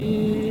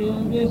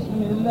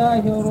بسم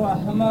الله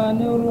الرحمن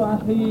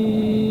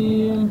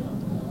الرحيم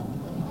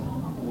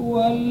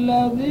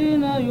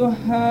والذين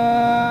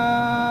يحاجون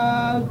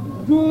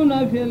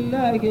في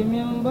الله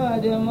من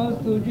بعد ما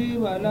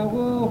استجيب له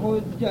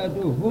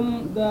حجتهم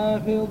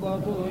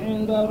داحضة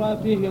عند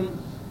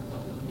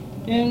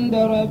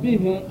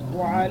ربهم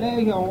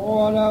وعليهم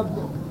غضب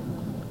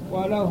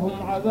ولهم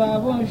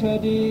عذاب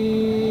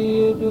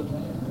شديد.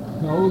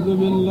 أعوذ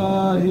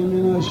بالله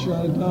من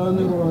الشيطان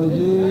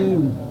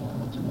الرجيم.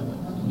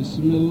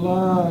 بسم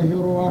الله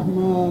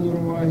الرحمن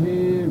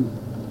الرحيم.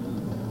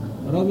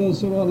 رب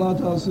سورة لا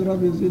تأثير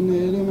بزن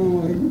علما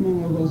وحكما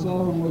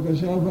وفصاحا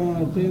وكشافا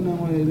يقينا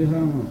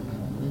وإلهاما.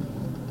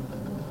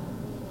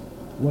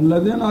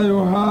 والذين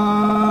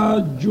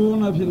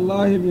يحاجون في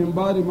الله من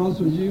بعد ما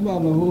استجيب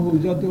له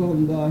حجتهم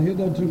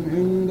داحضة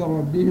عند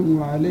ربهم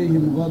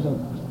وعليهم غضب.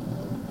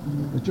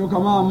 وشو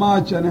كما ما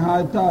كان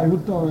هايتا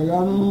يحطوا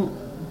ويغانو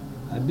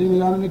الدين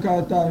غانو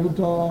نكايتا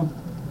يحطوا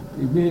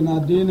يبين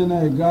الدين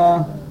نيغا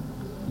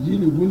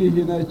jili guni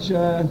hina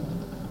che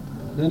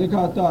deni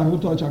ka ta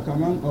huto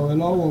chakaman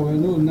owelo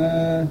wowenu ne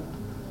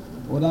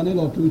odani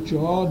lo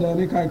tucho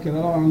deni ka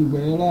kirala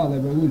angbela le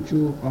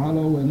beguchu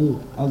ahalo wenu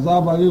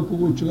azaba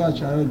yiku chuga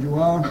chayo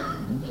juwa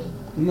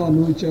no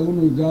no che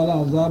unu gala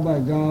azaba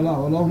gala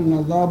walahum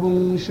azabun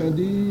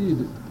shadid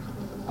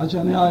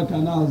achani ay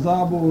kana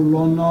azabu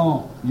lono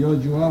yo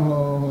juwa ho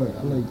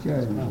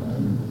alaikai.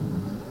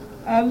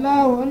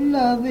 الله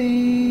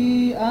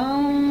الذي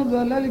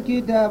أنزل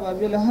الكتاب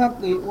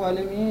بالحق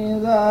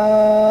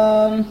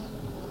والميزان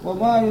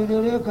وما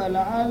يدرك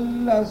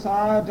لعل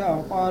الساعة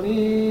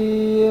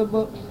قريب.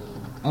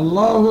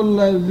 الله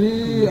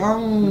الذي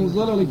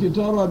أنزل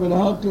الكتاب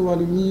بالحق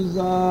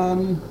والميزان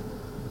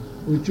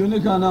وشوني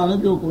كان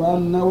نبي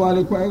القرآن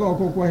نوالي كويغا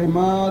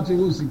كوكوهمات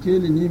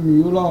وسكيلي نيمي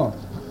يولا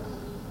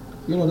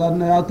يلو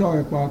دادنا ياتو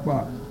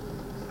يكواكوا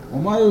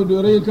وما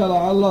يدرك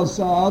لعل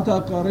الساعة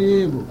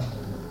قريب.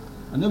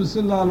 النبي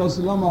صلى الله عليه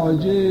وسلم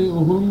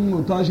وجيهم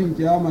وتاشن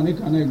قيامة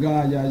نكاني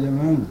قاجة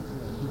جمعهم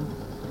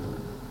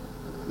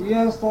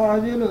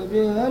يستعجل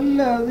بها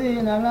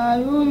الذين لا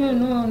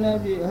يؤمنون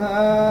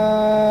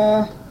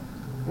بها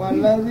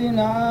والذين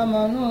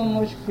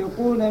آمنوا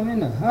مشفقون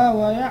منها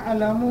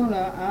ويعلمون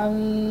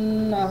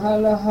أنها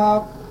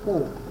الحق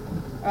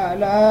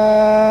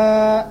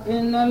ألا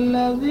إن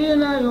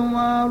الذين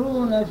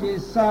يمارون في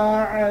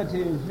الساعة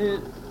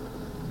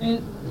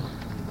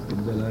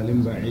ضلال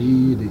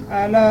بعيد.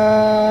 ألا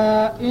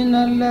إن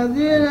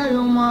الذين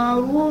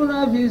يمارون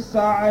في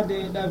الساعة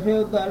لفي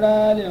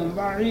ضلال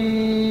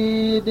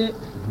بعيد.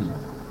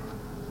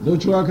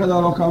 دوشوا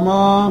كذا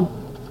كما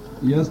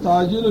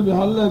يستعجل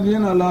بها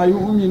الذين لا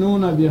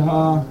يؤمنون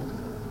بها.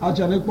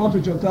 أشان يقطع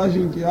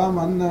تشتاشين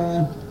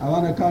كيامنا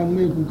أوانا كان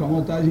ميكو كما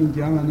تاشين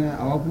كيامنا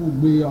أوابو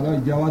بي على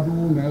جوادو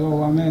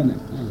ميرو وامين.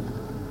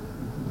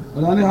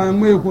 ولاني هاي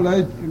ميكو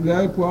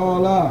لا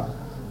يكوا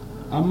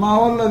amma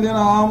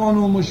walladhina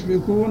amanu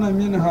mushfiquna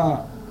minha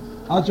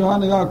acho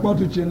hane ga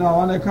kwatu china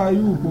wane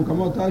kayu ko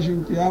kama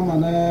tashin kiyama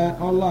ne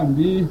Allah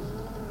bi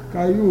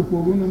kayu ko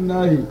gunun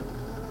nahi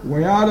wa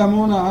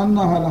ya'lamuna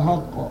annaha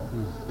al-haqq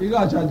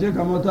iga chaje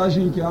kama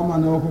tashin kiyama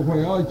ne ko ko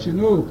ya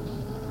chino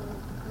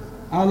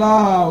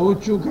ala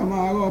uchu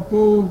kama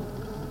apo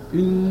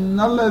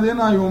innal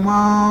ladhina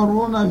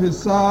yumaruna fi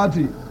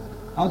saati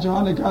acho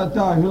hane ka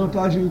ta hiro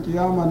tashin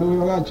kiyama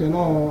ne ga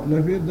chelo la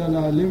fi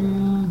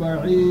dalalin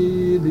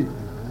ba'id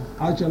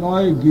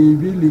أشلاء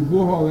جبل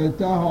بوها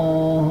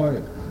وتهاي.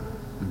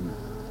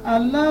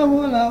 الله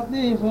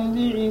لطيف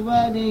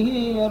بعباده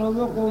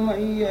يرزق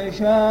من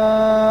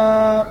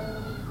يشاء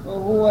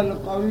وهو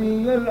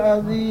القوي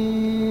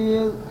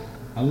العزيز.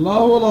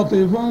 الله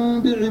لطيف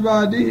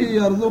بعباده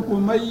يرزق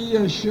من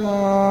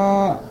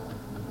يشاء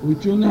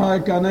وشنها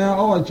كان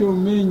أو شو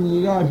من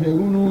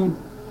يغافرونه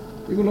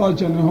يقول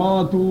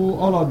أشنهاتو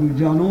أراد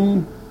جانو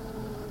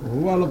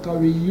وهو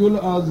القوي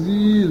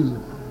العزيز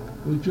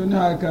وشون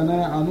هكذا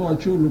أنو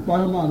أشوف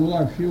لقاهم أنو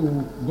أفيو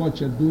قتش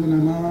دون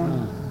ما.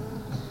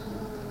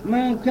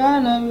 من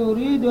كان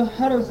يريد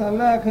حرث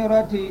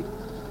الآخرة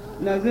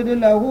نزد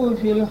له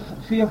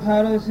في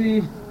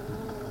حرثه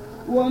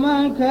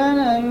ومن كان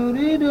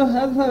يريد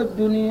حرث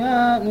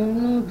الدنيا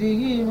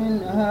نؤته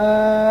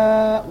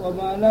منها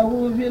وما له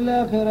في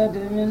الآخرة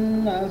من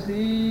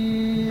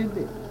نصيب.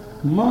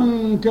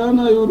 من كان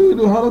يريد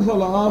حرث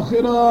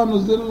الآخرة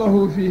نزد له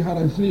في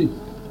حرثه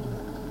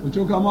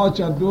وشو كما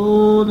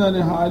تشدون أن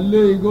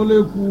هاللي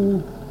يقولكوا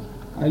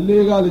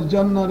هاللي قال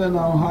الجنة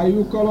لنا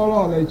وهايو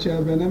كلولا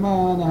ليشبه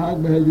ما نهاك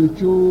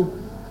بهجوشو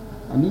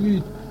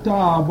أنوي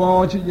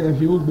تابا تيجي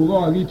في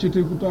وجبوا أجي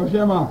تيجي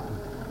تفهمها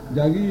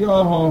جاكي يا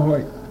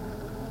هاي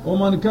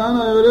ومن كان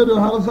يريد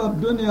حرث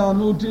الدنيا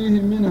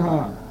نؤتيه منها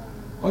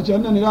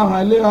وشأن نجا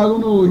هاللي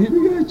قالوا هي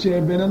بيجي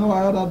بيننا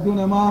وعياد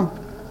الدنيا ما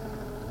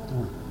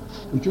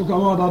ucho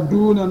kama da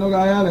duna no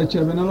ga yale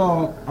chebe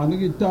no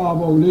anigi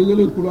taba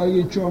ulegele kula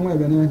yi choma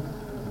bene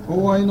o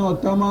wa ina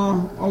tama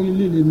o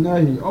lili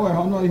nahi o wa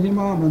hano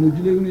hima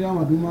manujile ni ya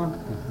maduma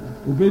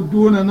ube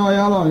duna no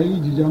yala yi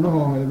jijano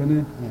ho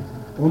bene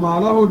وما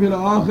له في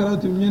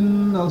الآخرة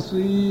من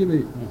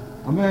نصيب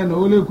amen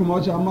ole kuma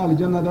wace amma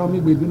aljanna da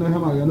mu bai duna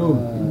hama ga no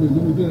bai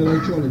duna duna da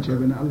ciwo da ce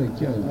bane Allah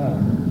kiyaye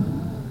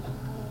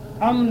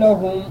am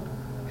lahum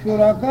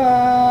شركاء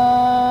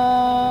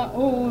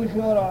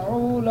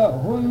شرعوا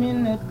لهم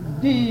من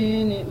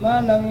الدين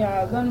ما لم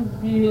يعزن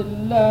به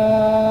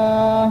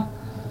الله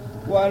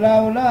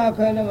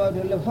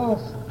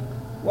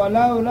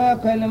ولولا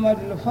كلمة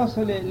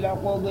الفصل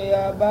لقضي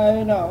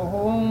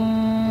بينهم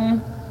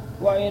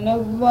وإن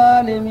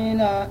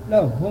الظالمين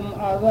لهم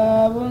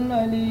عذاب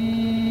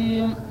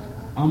أليم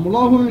أم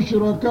لهم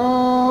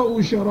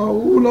شركاء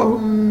شرعوا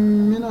لهم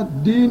من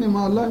الدين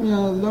ما لم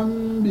يعزن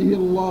به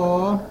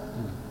الله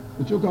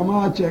Uchuka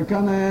ma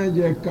chekane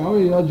je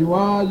kawe ya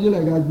juwa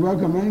jile ga juwa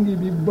kamengi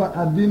biba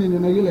adini ni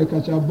nagile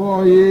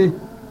kachaboye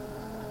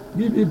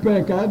bibi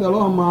pe ka da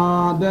lo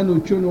ma den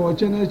uchunu o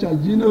chene cha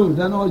jino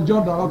den o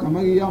joda lo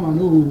kamengi ya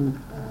manu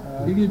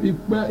igi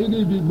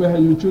bi gbe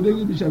yu chude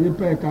igi bi shabi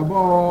pe ka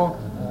bo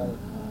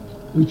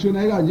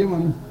uchuna ga je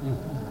manu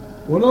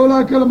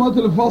wala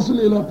kalimatul fasl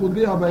ila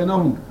qudiya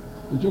bainahum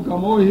uchuka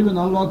mo hiben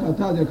Allah ka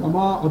taje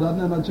kama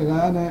odadne na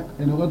chegayane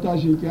enogota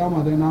shi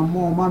kiyama de na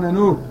mo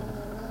manenu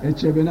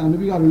echebene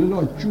anubi ga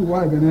lelo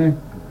chuwa bene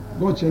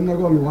go chenne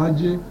go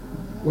luwaji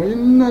wa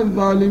inna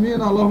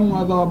adh-dhalimina lahum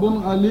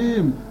adhabun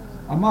alim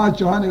ama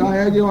chani ga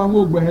yege wa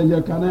ngo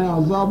gbeheje kana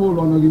azabu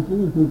lo no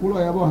giku kulo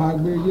yabo ha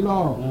gbe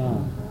gilo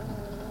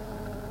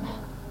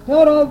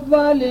ترى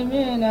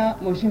الظالمين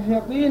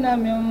مشفقين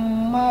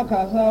مما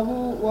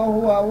كسبوا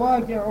وهو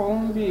واقع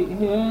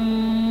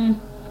بهم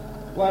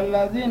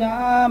والذين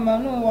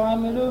آمنوا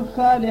وعملوا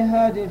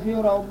الصالحات في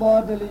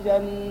روضات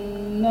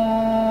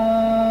الجنات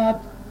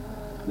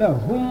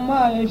لهم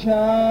ما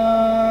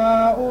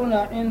يشاءون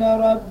عند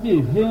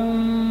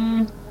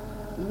ربهم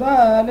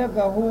ذلك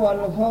هو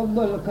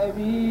الفضل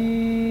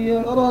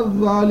الكبير ترى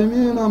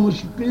الظالمين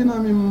مشفقين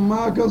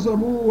مما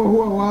كسبوا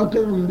وهو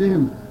واقع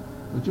بهم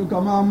وشوك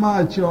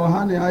ما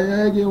تشوهاني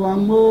هيجي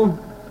وانغو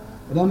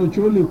رانو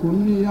تشولي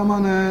كوني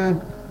يمانه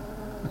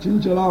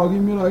chinchela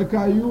ogimiro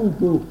eka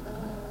yuko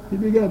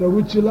ibiga da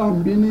wuchila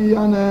mbini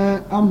yana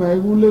ama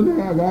egulele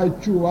aga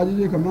chu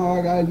ajije kama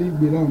aga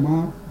ligbira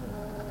ma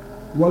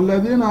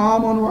والذين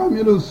آمنوا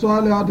وعملوا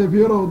الصالحات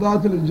في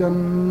روضات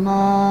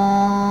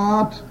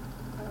الجنات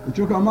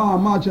وشوك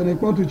ما چني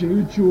قطو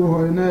چيوچو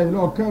هوينه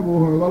لو كبو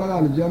هوي ولا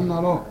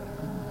الجنة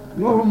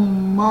لهم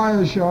ما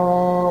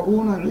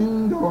يشاءون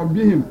عند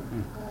ربهم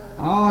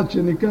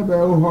چني كبو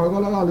هوي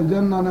ولا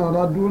الجنة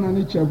ردون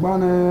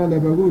نيچبانه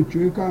لبغو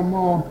چويكا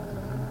مو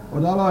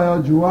ودالا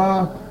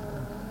يجوا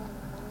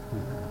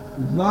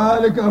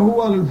ذلك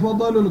هو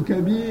الفضل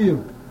الكبير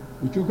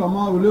uchuka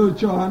ma ule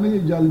cho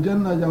hani jal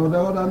janna jaw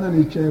da wada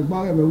nan che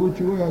ba ga bu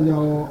chu ya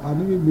jaw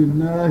ani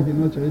binna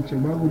hino che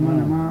ba gu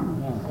man ma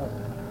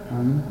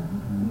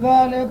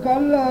ذلك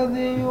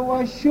الذي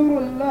يبشر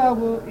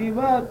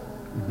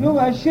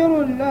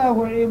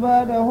الله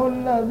عباده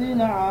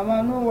الذين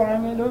آمنوا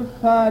وعملوا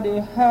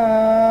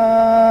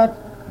الصالحات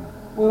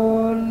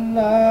قل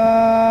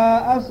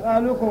لا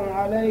أسألكم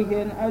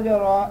عليه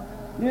أجرا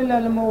إلا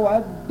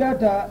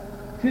المودة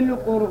في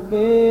القرب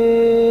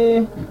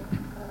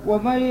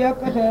ومن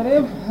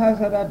يقترف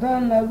حسنة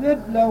نزد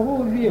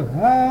له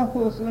فيها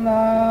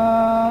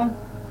حسنا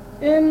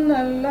إن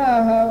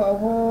الله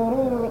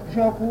غفور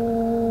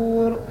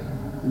شكور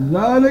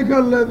ذلك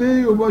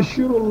الذي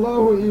يبشر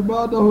الله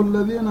عباده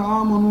الذين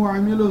آمنوا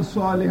وعملوا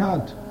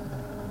الصالحات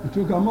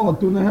وشوك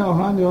موتونه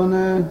وهاني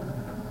هنا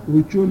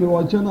وشوني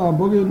وشنا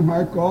بغين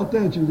هاي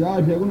كوتة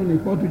شجاع فيقولون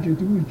نكوتو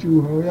شتوشو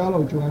هويالا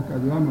وشوها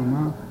كجواما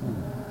ما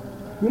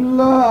قل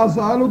لا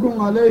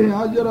أسألكم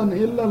عليه أجرا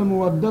إلا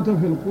المودة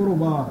في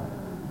القربى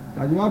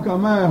كجوا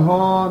كما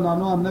هو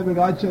نانو النبي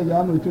غاتش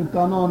جانو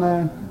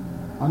شتانونه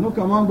أنو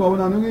كمان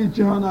قونا نوغي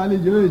چهان علي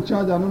جوي چا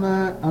جانونه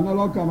أنا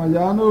لو كما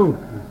جانو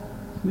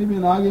نبي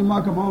ناغي ما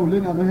كما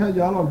ولين أنو هي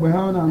جالو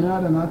بهاونا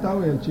نيادة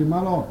ناتاوي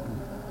چمالو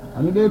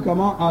أنو دي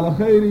كما على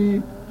خيري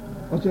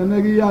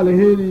وچنگي يا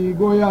لهيري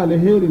غو يا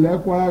لهيري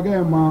لكوا يا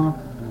غيما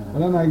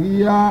ولا ناغي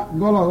يا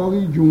غولو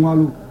غوغي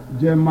جونوالو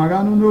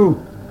جماغانو نو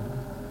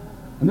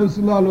النبي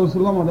صلى الله عليه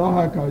وسلم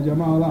دعاها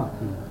كجماعة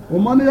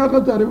ومن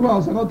يقترف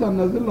حسنة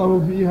نزل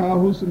له فيها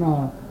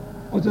حسنا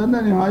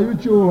وتنني هاي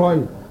يوچو هاي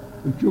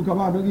يوچو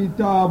كما بغي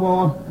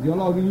تابو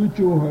يلا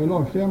يوچو هاي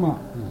لو شما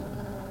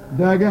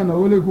داغن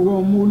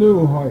اولكو مولو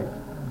هاي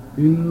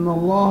ان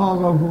الله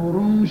غفور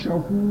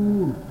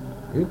شكور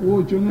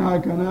يقو چون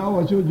هكنا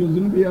وچو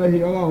جزن بيا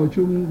هي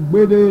وچو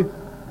بده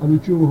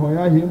الوچو هاي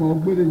هي ما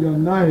بده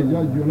جناه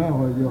جا جلا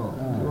هاي جا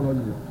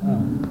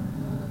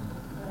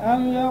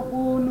أم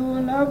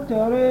يقولون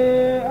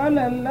افتري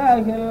على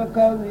الله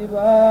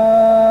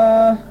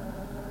الكذبا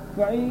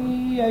فإن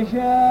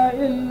يشاء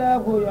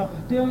الله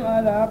يختم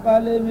على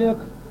قلبك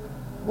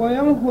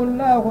ويمحو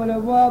الله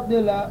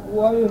الباطل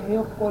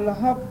ويحق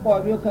الحق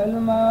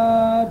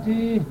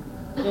بكلماته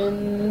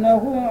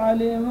إنه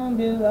عليم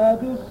بذات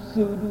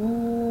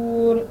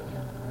الصدور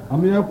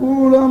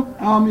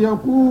أم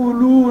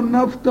يقولون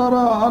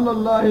افترى على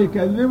الله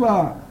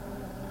كذبا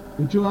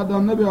وشو هذا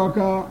النبي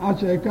وكا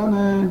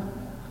أشيكانه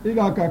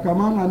إذا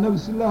كمان النبي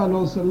صلى الله عليه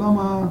وسلم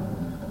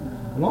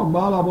lo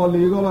bala bo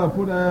li go la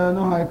fu de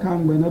no ha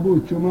kan gbe na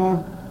bu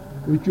chuma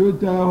uchu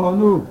te ho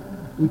no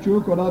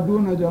uchu ko da du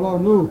na jalo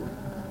no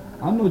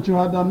anno chu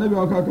hada ne be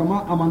ka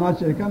kama amana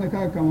che kan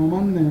ka kama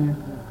manne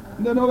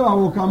de no ga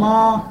wo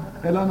kama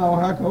ela na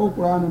ha ka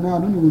qur'an na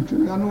no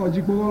uchu ga no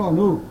ji ko lo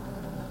no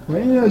wa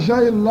in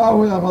yasha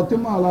illahu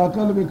yahtim ala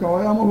qalbika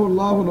wa yamhu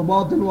Allahu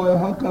al-batil wa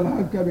yahqqa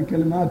al-haqqa bi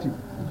kalimati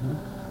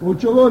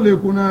uchu go le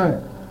kuna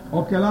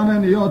o kelana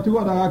ni yo ti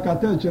go da ka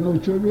te che no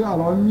uchu bi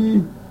alo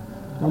mi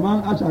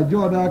kama acha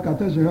jo da ka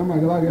te che ma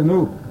ga ga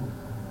no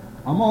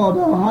ama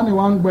odo hani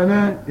wan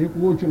gbene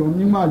iku uchu lo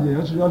mi ma je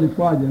yo so le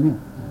kwa je no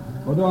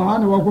odo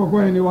hani wa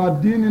kwekwe ni wa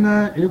dini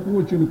na eku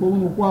uchu ni ko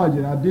unu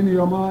kwaje adini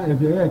yoma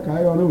efere ka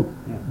yo no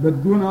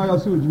beduna ya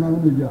su jima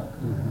unu ja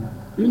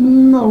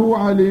innahu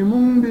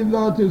alimun bi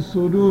dhati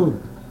sudur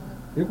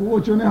eku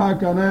uchu ni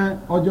hakane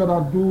ojo da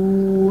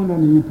duna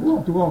ni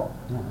puatugo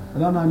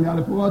adana mi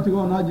al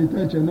puatugo na je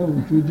teche na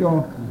uchu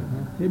jo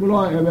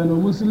iblo ebe no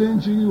muslim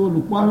chi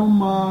olukwa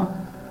huma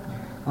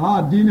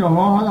dini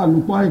ho hala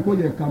lukwa ko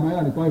je kama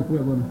ya lukwa ko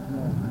ebe no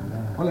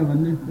ole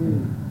manni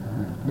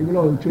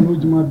iblo chuno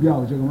juma bia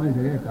o chego mai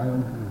de ka yo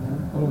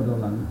o do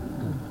la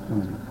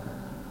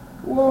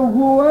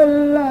وهو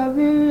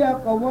الذي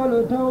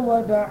يقبل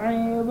توبة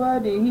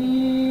عباده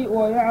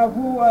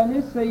ويعفو عن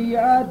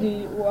السيئات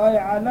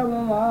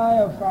ويعلم ما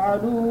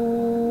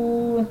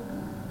يفعلون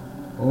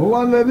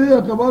هو الذي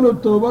يقبل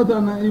التوبة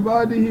عن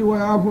عباده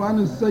ويعفو عن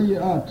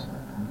السيئات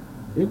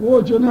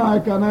يقول شنو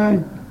هكذا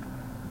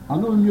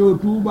أنو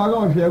يتوبة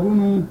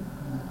وفيغنو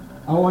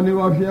awani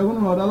wa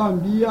fiyagun wa dalam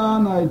biya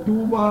na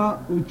tuba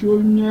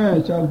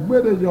uchunye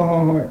chagbede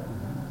johohoy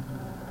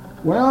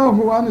wa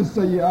yafu an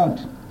sayiat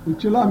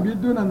uchilam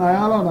biduna na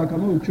yala na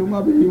kama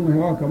uchuma bi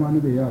wa kama ni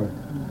bi yawe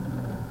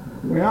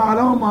wa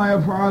ya'lamu ma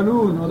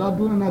yaf'alun wa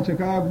daduna na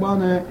chaka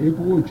gbane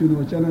iku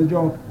uchunu chana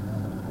jo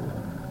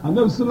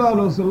annabi sallallahu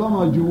alaihi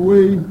wasallam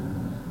juwe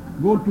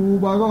go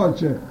tuba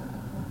goche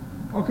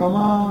o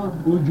kama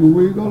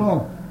ujuwe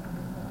golo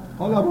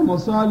ola ba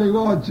mosali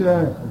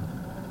goche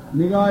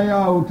niga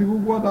ya utigu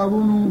gwada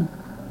gunu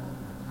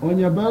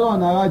onye bego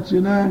na ga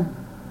chine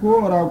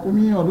ko ra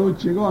kumi odo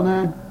chigo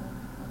ne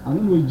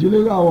anu no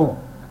jile ga wo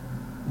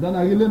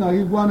dana gile na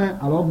gi gwane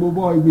alo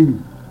gbobo igbi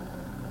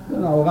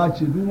dana o ga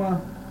chiduma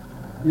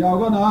ya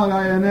go na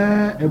ga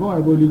yene ebo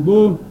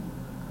ligbo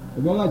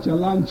ebo ga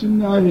chalan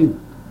chinna hi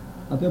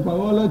ate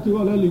pawole ti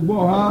wole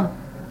ligbo ha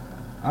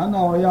ana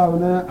o ya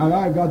ne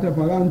aga ga te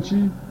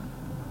paganchi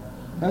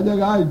eje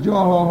ga jo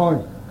ho hoy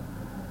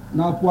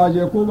na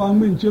kwaje ko ba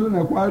min chile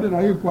na kwaje na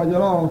yi kwaje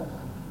ro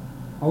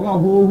awa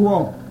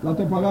ho la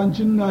te pagan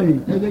chin na hi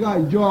e ga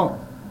jo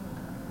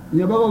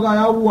ye ba ga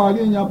ya wa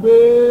gi nya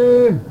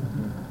be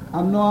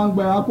anno an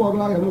gbe apo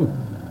ga ro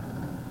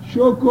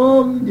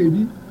shoko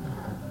gebi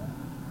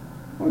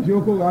o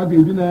shoko ga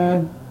gebi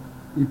na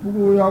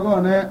ipugu ya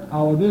ga ne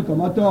awode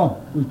tomato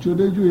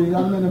uchode ju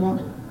ya ne ma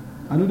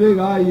anu de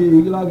ga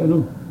yi la ga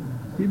ro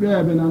ibe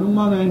ebe na nu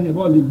ma na e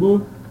bo ligbo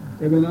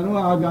ebe na nu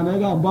aga na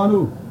ga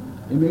banu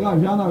emega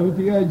fiana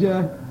uti eje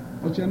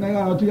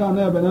ochenega oti ya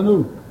na ebe na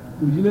no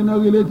ujile na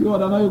gele ti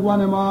oda na igwa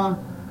ne ma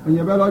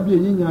onye belo bi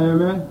enyinya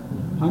yeme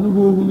hanu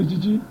bo hu ni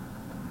chichi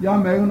ya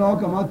me no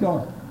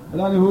kamato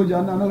ala ni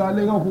hoja na no ga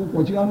le ga ku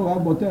ko chi anu ga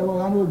gbote ro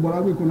ga no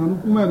gbora gbe ko na nu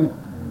kumene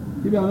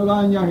ibi anu ga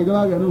anya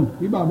higala ga no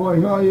iba bo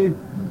he oyi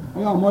o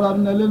ga mo da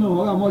na le no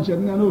o ga mo che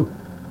na no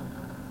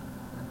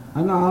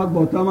ana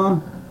agbota ma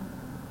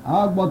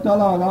agbota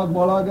la ga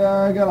gbora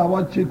ga la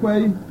bo chi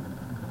kwei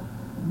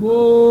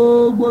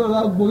gbogbo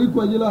la gbori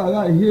kwaji la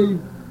ga he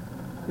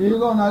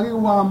ego na ri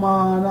wa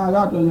ma na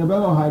ga to ye be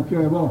lo ha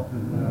pio e bo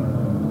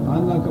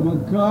ana kama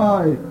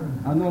kai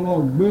ana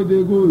lo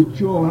gbede go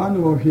cho han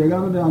wo fie ga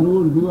na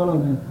no ru go lo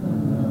ne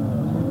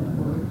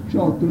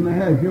cho tu na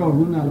he fio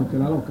hu na lo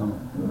kala lo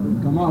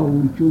kama o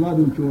cho ga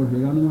do cho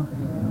fie ga na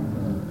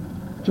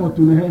cho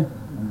tu na he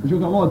jo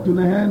kama tu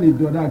na he ni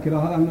do da kira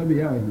hala no be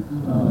ya he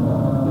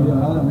ya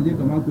hala na je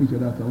kama ku cho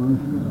da kama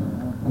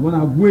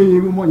abana gwe yi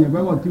mo nye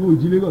ba ti o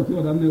jile go ti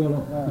o da ne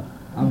go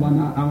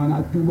abana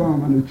amana tuba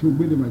amana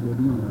chugbe de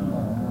majodu ma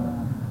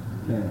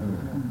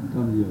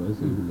kam ye wa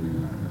se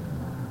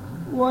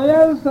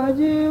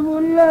ويستجيب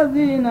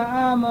الذين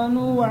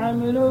آمنوا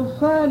وعملوا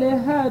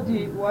الصالحات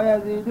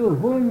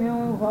ويزيدهم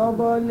من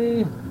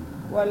فضله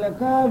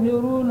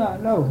والكافرون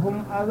لهم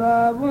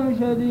عذاب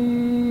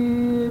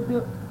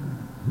شديد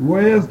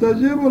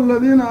ويستجيب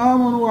الذين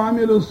آمنوا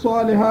وعملوا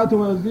الصالحات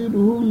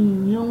ويزيدهم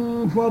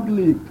من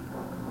فضله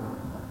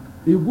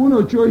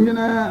iguno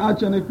chohina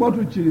achane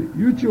kwatuchi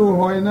yucho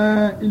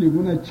hoina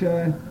iliguna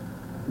che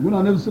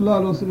guna nabi sallallahu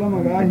alaihi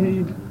wasallam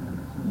gahi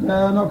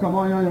ya no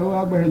kama yo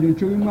agba hejo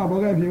chogi ma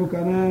boga fi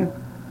ukana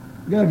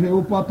gafe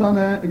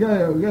upatane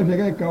gafe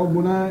ga ka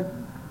ubuna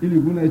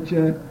iliguna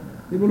che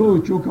ibulo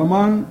cho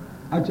kaman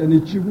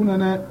achane chiguna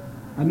ne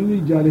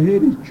anuni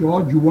jalheri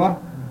chojuwa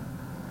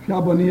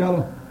shabani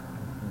yalo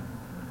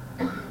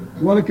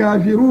wal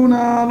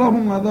kafiruna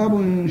lahum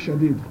adhabun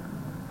shadid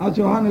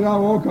acho haniga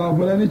wo ka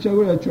fulani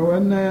chego ya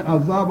chowenne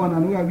azaba na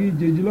nuga gi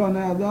jejilo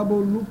na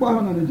azabo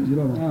lupa na ne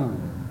jejilo na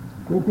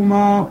ko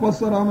kuma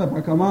fassara mai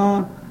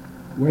fakama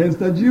wa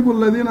yastajibu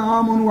alladhina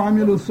amanu wa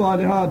amilu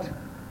salihat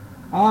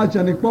a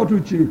chani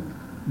kpotuchi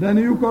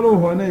dani yukolo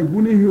hone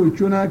guni hi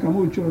uchuna kama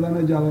uchulo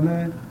dana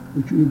jalane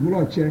uchuni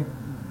guloche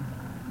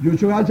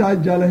jocho acha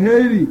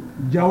jalheri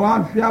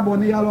jawafia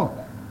boni yalo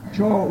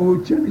cho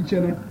ucheni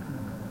chene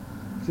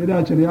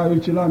seda chene ya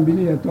uchila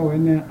mbini yeto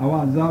wene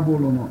awa azabo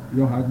lono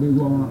yo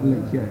hagbego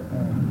leke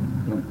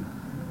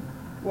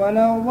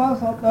ولو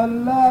بسط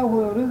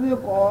الله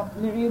رزق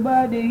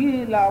لعباده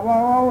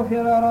لبغوا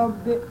في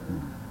الأرض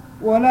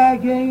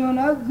ولكن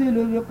ينزل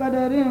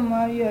بقدر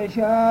ما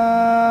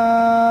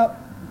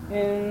يشاء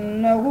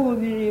إنه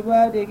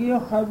بعباده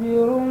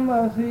خبير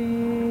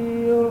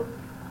بصير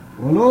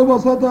ولو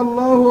بسط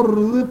الله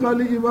الرزق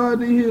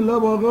لعباده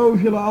لبغوا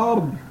في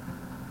الأرض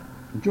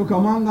شو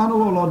كمان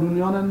قالوا والله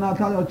دنيا الناس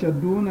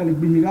يشدون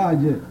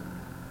البهجة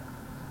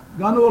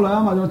قالوا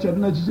والله ما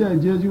يشدون الشيء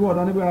جيجي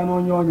ولا نبغى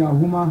نونيا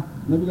هما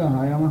نبغى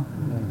هايما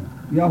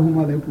يا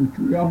هما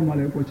ليكوشوا يا هما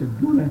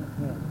ليكوشدون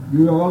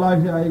يو والله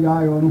في أي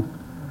جايونو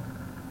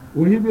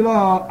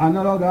ohibila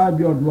anara ga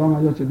bi oduwa ma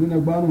yo chedune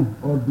gbanu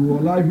oduwo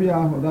lafia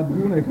oda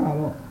dune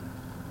karo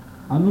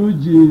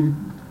anuji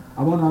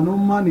abona anu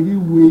ma ni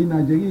iwe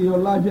na jegi yo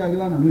lafia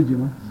gila na anuji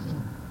ma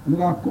anu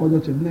ga ko yo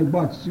chedune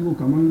gba chiwo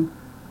kaman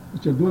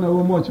chedune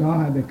wo mo cha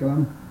ha de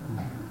kran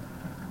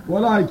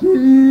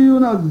walakin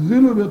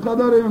yunazzilu bi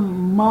qadari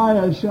ma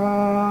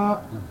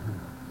yasha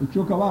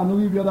ucho ka ba anu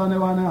bi da ne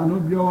wa na anu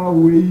bi wa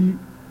we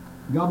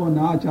gabo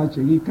na cha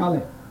chegi kale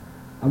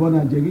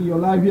abona jegi yo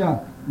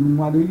lafia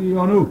numaligi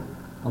yono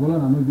abola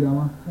na no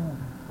biama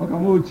o ka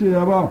mo chi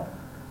eba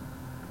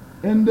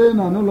ende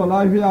na no lo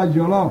lafiya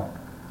jolo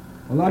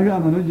o lafiya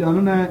na no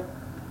janu ne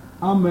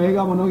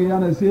amega mo no ya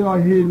na se o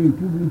he ni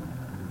tubu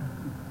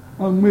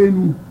o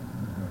menu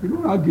ibo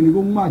na gili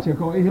go ma che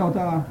ko ihe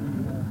otara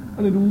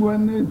ale du mo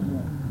enne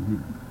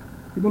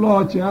ibo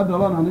lo che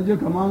adola na no je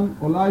kaman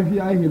o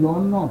lafiya ihe lo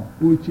no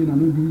o chi na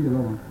no bi jolo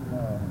ma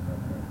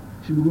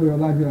chi go yo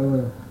lafiya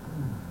lo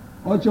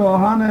o cho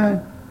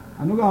hane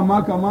anuga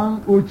maka man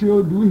oche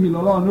odu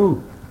hilolo no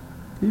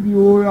ibi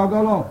o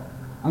yagolo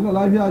anu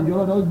la via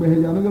jolo do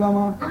gbehe anu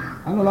glama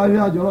anu la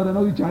via jolo de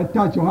no ki cha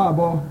ta cho ha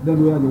bo de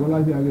lo ya jolo la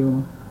via ge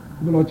mo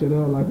ibi lo che de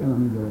la via na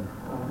mi jolo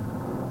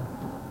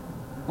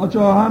ocho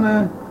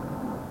hane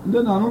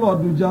nde na anu lo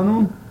du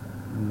janu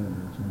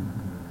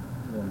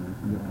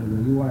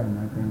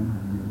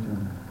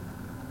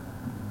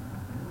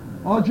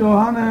ocho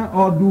hane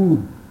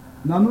odu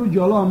nanu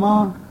jolo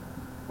ma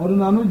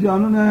ọdụnanụ ji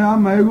anụ na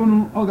ama egunu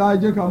ọ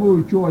ga-eje ka m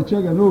ochu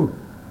ọchege no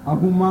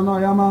ahụmanụ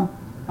ya ma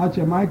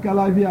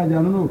achemaikala vi aja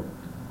no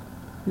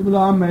ibula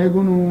ama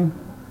egunu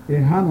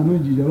eha na no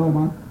ji jolo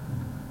ma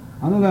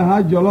anụ le ha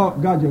jolo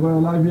ga je go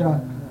la via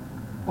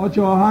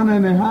ọchọ ha na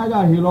ne ha ga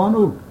hilo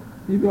no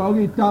ibi ọ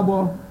gị tabo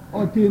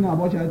ọtị na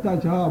abọcha ta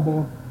cha abọ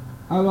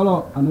agalo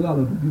anụ ga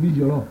lo di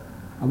jolo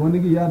abọ ni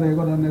gi ya na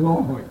ego da ne go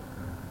hoy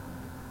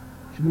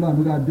shibula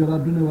anụ ga biora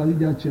dune wali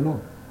ja chelo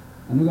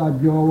anu ga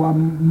bio wa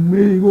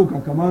me go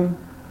kakaman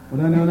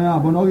oda ne na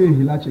abono ge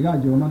hila che ga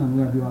jo na anu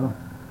ga bio ala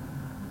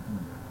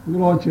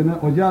ngo che ne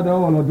oja da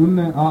wala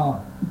dunne a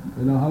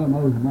ila hala ma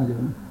ru ma je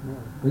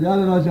oja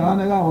da na sha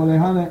ne ga wala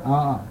hane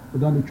a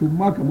oda ni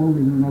chuma ka mo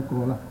ge no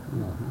ko la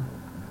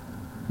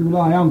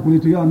tibula ayan kuni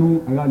tiga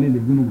nu aga lele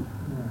gunu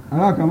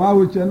aga kama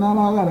wu che na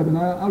la ga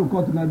na al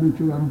kot na du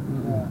chu anu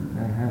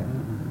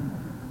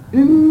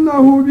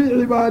innahu bi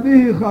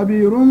ibadihi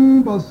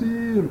khabirun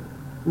basir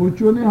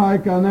uchuni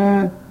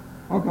haikane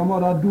ọka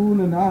mọda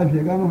dune na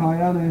afie ganu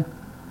hayane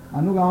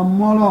anu ga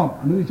molo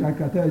anu cha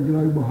kata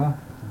jiro igbo ha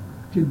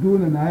chi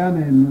dune na ya na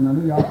enu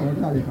anu ga ko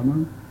ta ri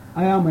kaman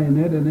aya mai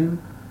ne de ne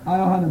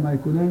aya ha na mai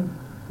kunen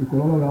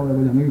ikololo ga wa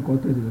ba ngi ko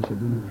te de she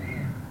dune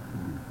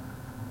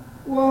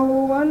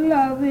وهو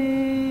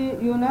الذي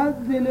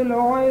ينزل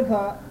الغيث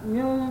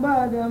من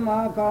بعد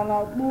ما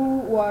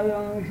قنطوا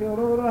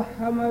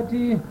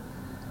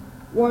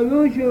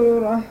وينشر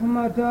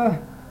رحمته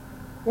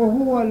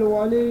وهو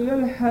الولي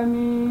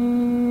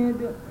الحميد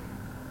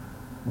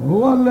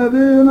وهو الذي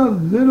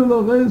ينزل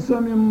الغيث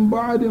من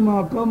بعد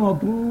ما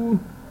قنطوا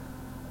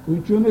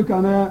uchuni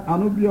kana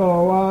anubia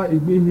wa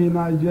igbihi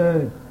na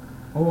je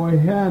o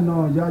he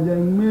no jaje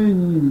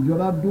menyi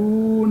jora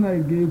du na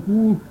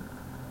geku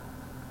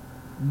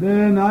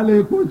de na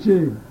le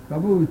koche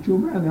kabu uchu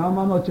me na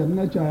ama no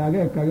chenne cha ya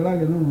ge kagara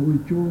ge no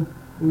uchu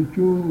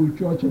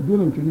che du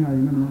no uchuni ha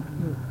ime no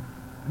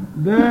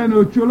de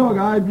no chulo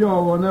ga bia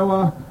o ne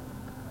wa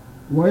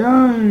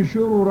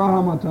wayanshuru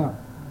rahmata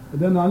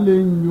de na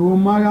le nyu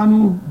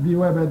maganu bi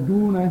we be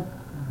du ne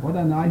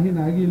oda na hi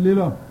na gi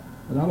lelo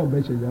oda lo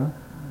be che ja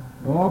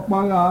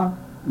ọkpagha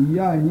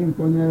iya anyị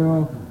nkwenye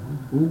ya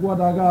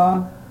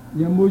ụgwọdaga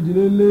nye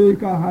mojilele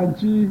ka ha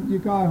nchi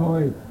ike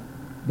ahụghị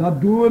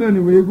daduone ni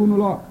wee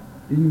gunụlọ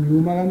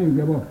inyu maga ni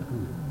gebo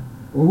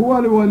ohuwa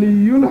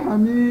waliyul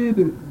hamid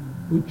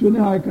uchoni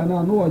ha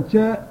kana no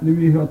wache ni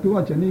wi hotu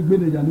wache ni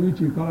gbede ja ni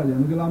chi kala ja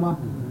ngilama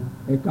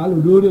e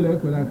kalu dore le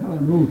kwela kala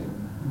no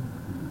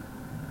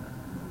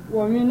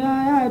ومن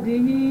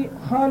آياته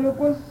خلق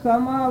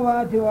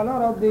السماوات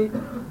والأرض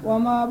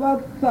وما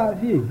بث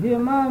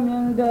فيهما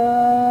من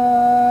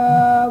دابة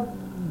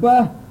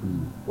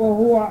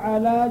وهو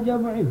على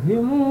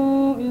جمعهم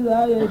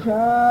إذا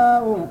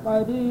يشاء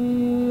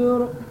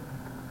قدير.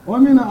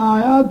 ومن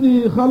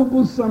آياته خلق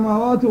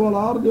السماوات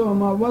والأرض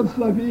وما بث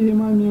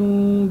فيهما من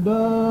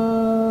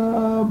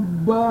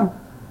دابة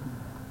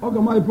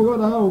وكما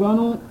يقول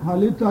هذا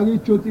هل تري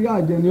تشوتيا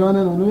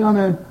جنيانا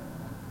نويانا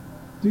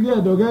تيجي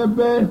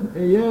دوغبه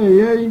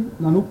ايه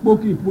نانو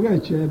بوكي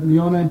بوكي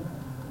نيانا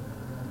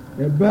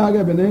ebe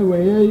agebe na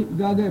eweye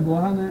gaga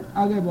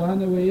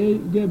bohane weye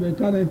gebe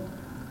kane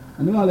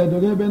anu ale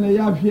doge na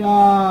ya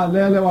fia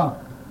lelewa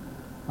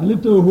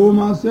alito ho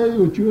ma sei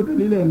ochu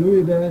dalile no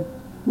ide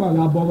kwa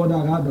ga bobo da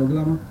ga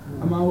dogla ma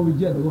ama o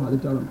je dogo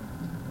alito lam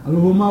alo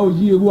ho ma o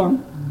ji ewan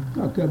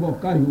ka ke bo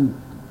ka hu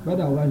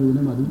bada wa hu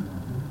ne madu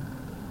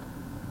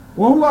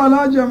wa huwa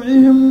ala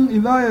jam'ihim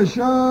idha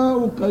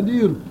yasha'u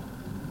qadir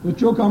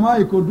ocho kama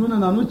ikoduna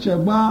na nu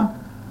chegba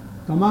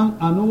kama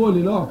anu wo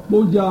lilo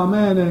poja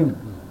mene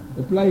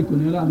apply ko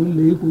ne la nu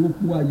le ko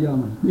ku aje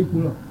ama pe ko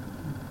lo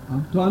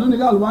to anu ni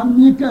ga lo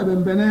mi ke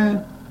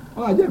bembene o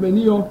aje be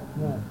ni yo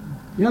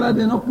yara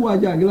de no ku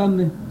aje aglan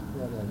ne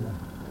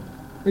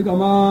e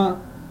kama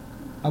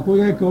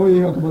akoye ko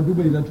ye ko ba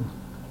dube da tu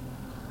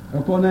e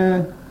ko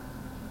ne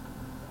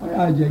o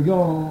ya je go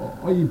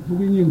o yi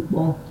puri ni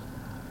npo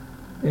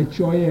e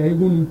cho ye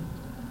egun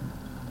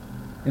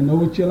e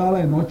no chela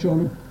la no cho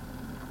no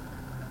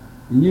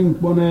yin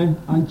npo ne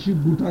anchi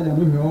buta ja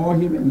no he o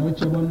hi be no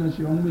che bon na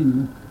shi on mi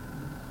ni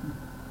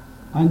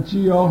anchi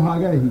yo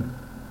hagahi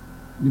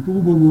ni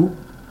pugubugu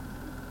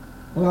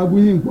ola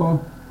guyin po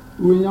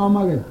unya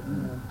mage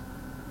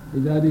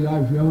idadi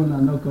ga fiyo na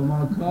no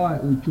kama ka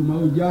uchuma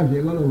uja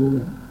fiyo lo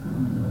hoga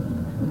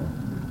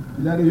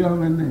idadi yo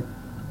menne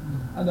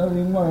ada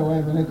ni ngwa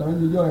wa bene ka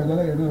ni yo ga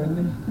le no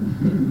menne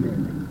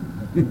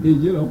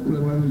je lo kule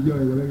wa ni yo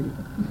ga le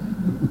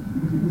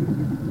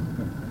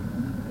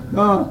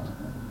da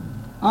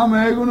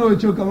ama ego no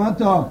choka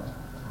mata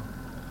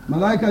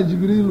malaika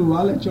jibrilu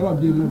wale choro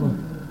bi mebo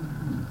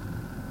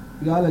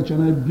gale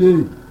chona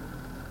bie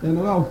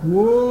eno ga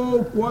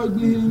fo ko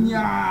gbi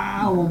nya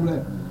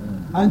wonle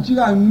anchi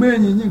ga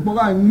menyi nyi po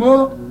ga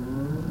mo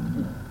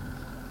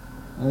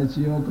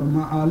achi o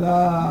kama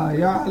ala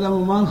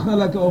ya'lamu man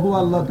khalaqa wa huwa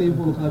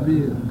al-latiful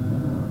khabir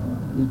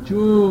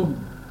chu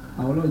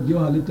awlo jo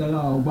halitara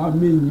o ba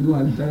menyi lo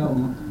halitara o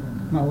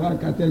ma wa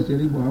ka te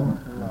seri bo ama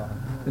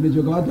ene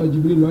jo ga to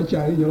jibril lo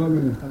chari jo lo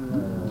me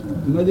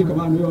loje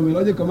kama mi o me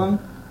loje kama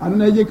anu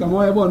na je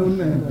kama e bo nu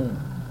ne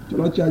jo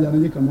lo cha ja ne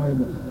je kama e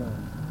bo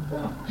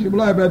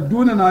shibla be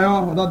duna na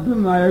yo da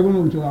duna na yo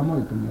no chora mo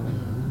ikun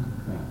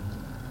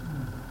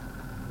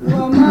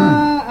wa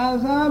ma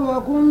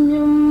asabakum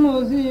min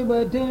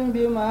musibatin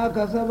bima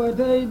kasabat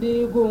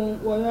aydikum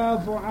wa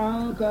yafu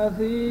an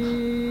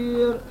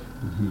kathir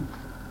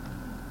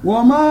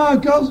wa ma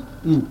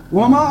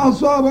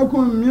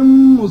asabakum min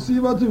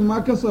musibatin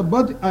ma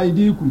kasabat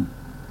aydikum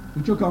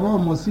ucho kama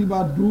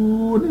musiba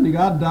duna ni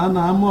ga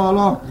dana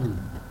amolo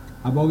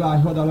aboga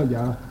hoda lo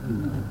jara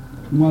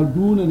mo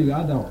duna ni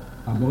ga dawo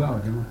aboga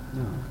wajema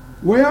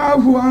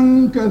wayafu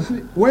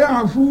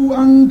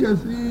an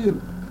kathir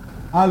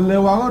alle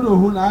wagodo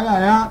hun aga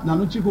ya na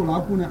no chiko la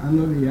kune an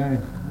lo ya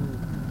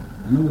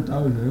anu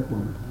tawo je ko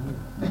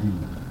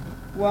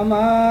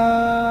وما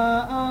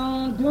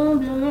أنتم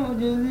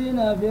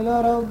بمعجزين في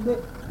الأرض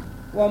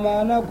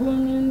وما لكم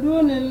من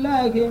دون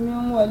الله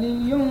من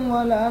ولي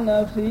ولا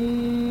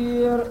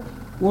نصير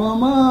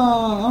وما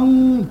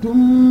أنتم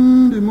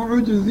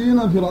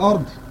بمعجزين في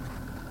الأرض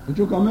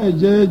وشوكا ما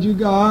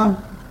جيجيغا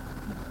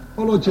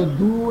olo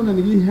cheduna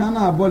ni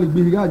hana bol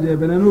bihiga je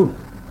benenu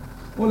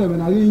ole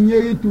benagi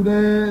nyeri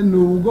tude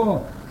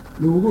nugo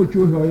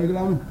chuho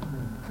yiglam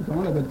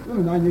kama le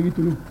betu na nyeri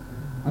tulu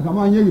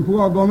akama nyeri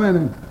puga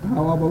gomene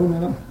hawa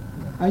bonuna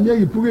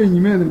anyeri puga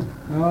nyimene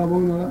hawa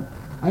bonuna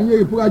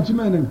anyeri puga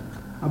chimene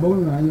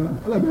abonuna anyola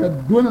ole be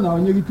dona na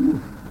nyeri tulu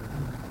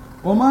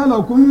wama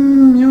lakum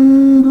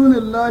min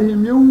dunillahi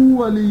min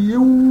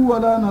waliyyin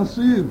wala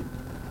nasir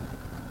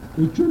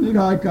uchuni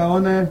ga ka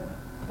one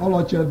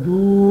oloche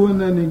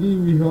duna nigi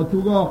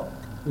wihotugo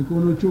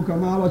ikunu chuka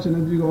ma oloche na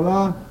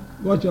bigola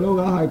goche lo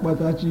ga ha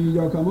ipata chi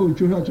yo kama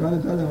uchu ho chane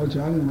tala o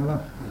chane mala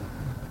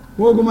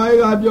wogu ma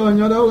iga bi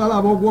onyo da ga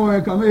la bogwo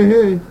e kama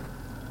he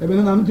ebe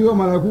na mti go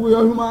mala ku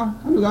yo huma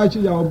anu ga chi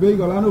ya obe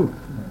gola no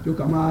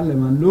chuka ma le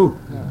man no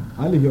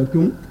ali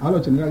hotun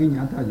aloche na gi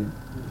nyata je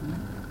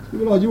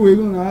ibolo ji we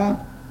gu na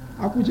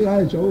akuchi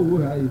ha cho wo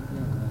ha yi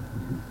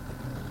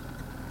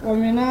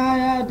ومن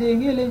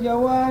آياته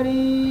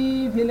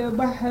الجواري في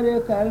البحر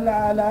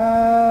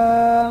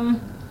كالأعلام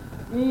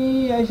إن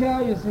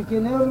يشاء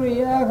يسكن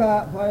الرياح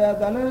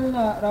فيظللن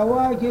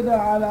رواكد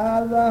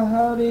على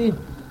ظهره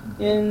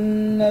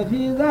إن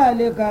في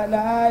ذلك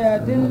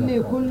لآية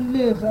لكل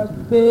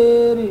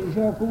صبير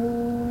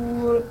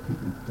شكور.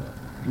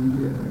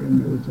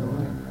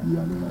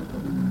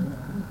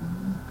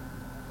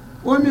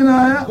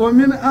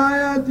 ومن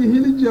آياته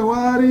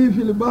الجواري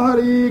في البحر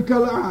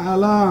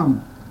كالأعلام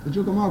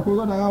وشو كما أقول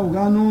لك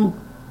أغانو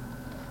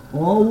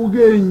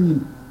أوغيني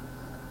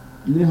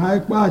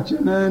نهاية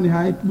باتشنا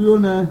نهاية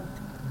بيونا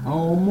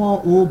أو ما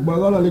أو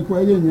بغالا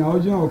لكوغيني أو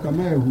جنا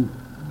وكماهو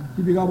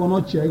tibi ga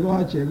bono chego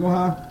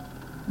ha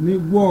ni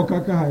gwo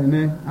kaka ha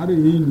ne ari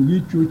yin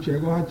yi chu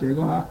chego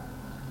ha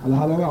ala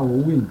hala ga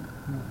wo win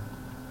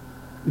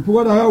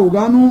ifugo da ga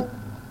uganu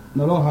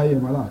na lo haye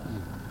mala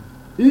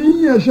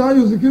in ya sha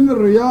yuzkin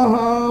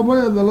riyaha wa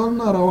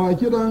yadhalna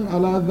rawakidan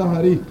ala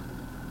dhahri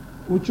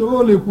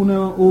uchole kuna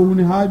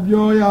ouni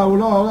habyo ya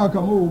ulo ga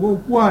kamo ugo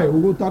kwai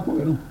ugo tako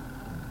eno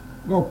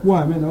go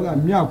kwai me no ga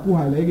mi aku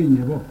ha lege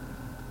nyebo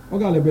o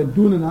ga le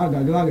beduna na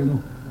ga gra no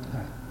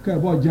ka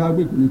bo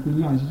jagbe kuni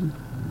na shi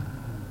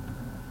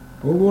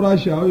ogo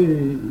rasha o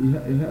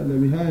le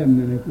bihaya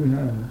ne ku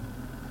ha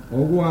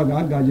ogo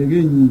ga ga je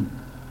genyi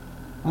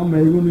ama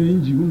ego no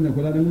inji gun na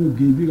ko da mu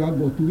gebi ga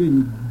go tu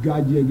genyi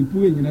ga je gi pu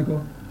genyi na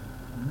ko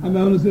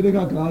ama ono se de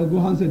ka kala go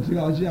hanse ti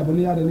ga shi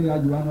aboni ya de ni ga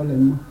juwa no le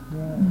mu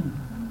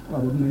wa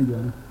bo na jo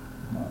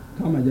na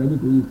kama jagbe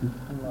ko yi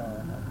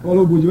ku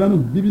olo buji banu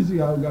bbc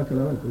ga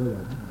kala ba ko ya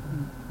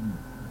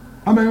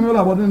ama ego no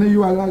la bo de ne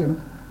yu aga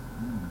ga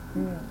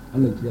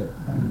Allah kiyaye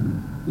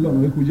Allah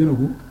mai kuje na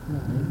ku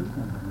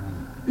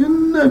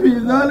inna fi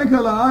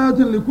zalika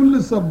laayatin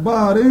likulli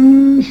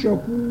sabbarin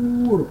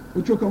shakur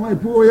ucho kama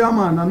ipo ya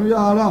mananu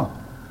ya ala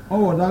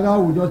owo daga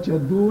ujo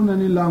chedu na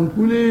ni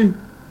lankuli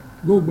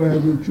gbogbo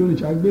ego chu ni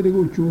chagbede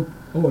go chu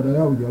owo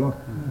daga ujo lo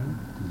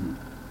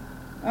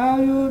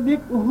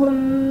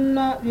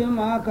ayubikuhunna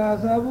bima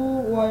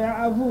kasabu wa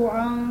ya'fu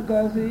an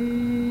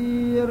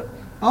kaseer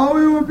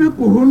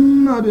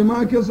ayubikuhunna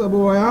bima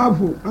kasabu wa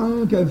ya'fu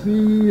an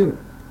kaseer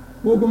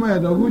ko kuma ya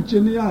dagu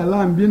chini ya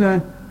lambi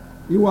ne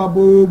iwa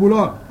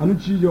bobulo anu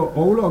chijo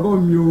owulo go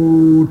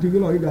mio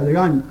tigilo igaje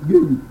gani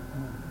gemi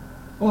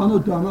o anu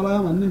to amala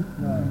ya manne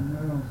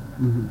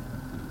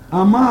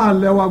ama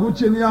le wa gu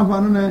chini ya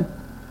fanu ne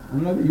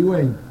anu la bi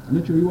iwe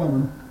anu cho iwa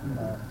manu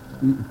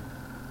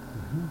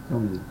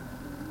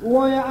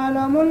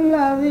ويعلم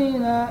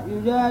الذين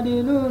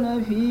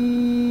يجادلون في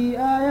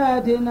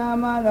آياتنا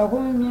ما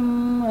لهم من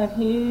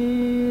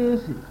محيص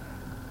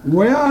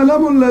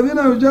ويعلم الذين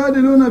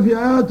يجادلون في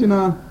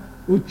آياتنا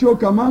ucho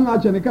kamanga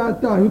chenika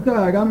ta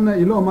huta ganna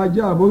ilo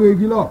maja boge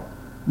gilo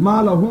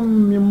malahum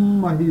min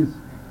mahis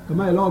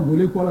kama ilo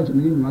gole kola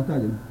chini mata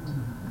je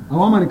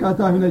awama ni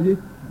kata hinaje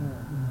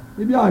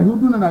ibi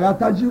ahudu na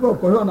gata jiro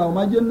ko yo na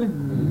maje ne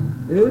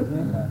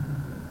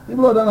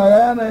ibo da na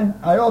ya ne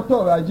ayo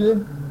to gaje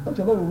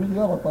to lo bi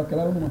ga pa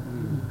kala mu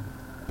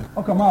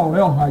o kama o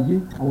yo haje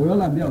o yo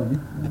la bi o ji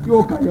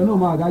yo ka yo no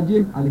ma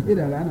gaje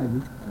alhira ga na ji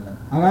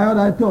aga yo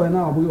da to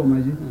na abu yo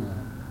maje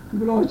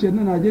ibo lo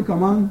chenne na je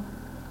kaman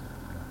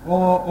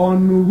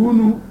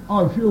ọ̀nùgúnú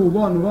ọ̀fí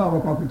òwúgbọ́ ọ̀nùgbọ́ àwọn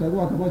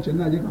pàkùtàgbọ́ àkàbọ̀ ṣẹ̀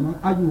náà jẹ́ kàmá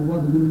ájú òwúgbọ́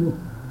ọ̀dùgúnú ló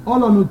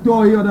ọlọ́nu tó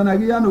iye ọ̀dà náà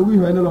yá náà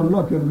wíhọ̀ ẹni lọ́nà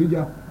lọ́pì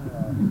ọ̀nùgíjà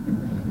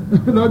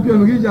lọ́pì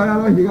ọ̀nùgíjà yá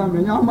lọ́hì ká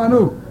mẹ́yà ọmọ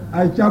náà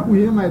àìchakú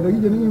yé máa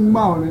ìdọ̀gíjẹ ní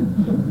gbà ọ̀rẹ́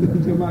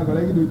ṣe máa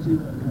kọ̀lẹ́ gidi ọ̀chí.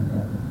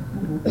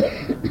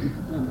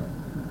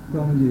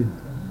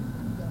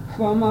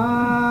 fama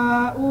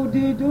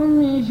utitum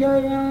min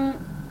shay'in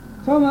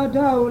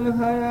فمتاع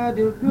الحياة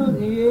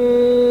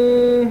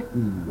الدنيا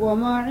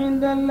وما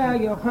عند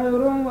الله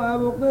خير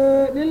وأبقى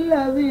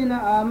للذين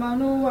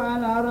آمنوا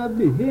وعلى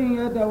ربهم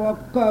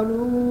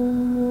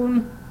يتوكلون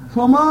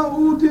فما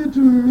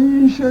أوتيتم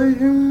من شيء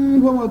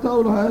فمتاع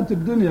الحياة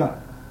الدنيا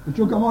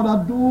شو كما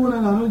ردون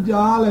ننجا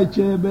على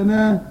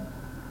شيبنا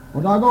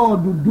وداغو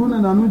دودون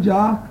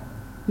ننجا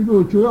ibi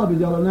ocho yo do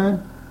jalo ne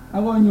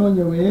ago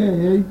nyonye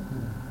we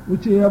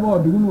uche yabo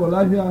dugunu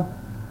walafia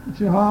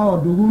uche ha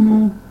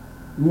dugunu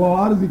wo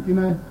arziki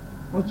ne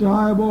oche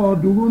ha ebe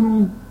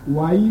ọdugunu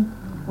wayi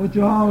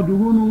oche ha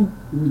ọdugunu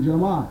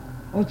ujama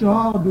oche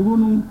ha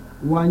ọdugunu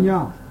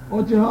wanya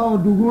oche ha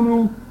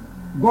ọdugunu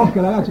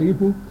gọkẹlẹ ache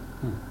ipo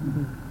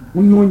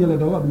nnu onyele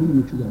dọwa ọdugunu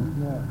mechuga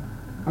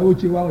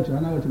awoche wa oche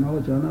na oche na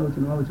oche na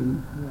oche na oche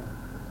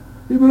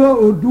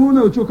ibro odune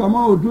ocho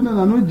kama odune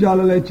na nuja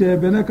lele che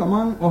bene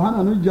kama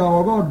ohana nuja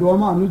ogo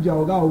doma nuja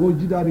oga ogo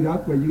jidari ga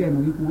kweji ga no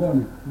iku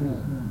gone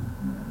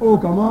o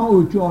kama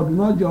ocho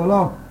oduna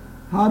jolo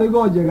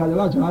harigo jega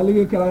jega cha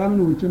halige kalagan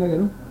nu chune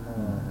genu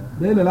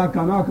dele la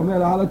kana kama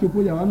la hala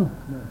chupu ya wanu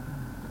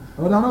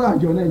odano ga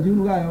jone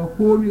jinu ga yo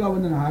ko mi ga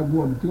wona ha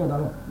gbo mi tigo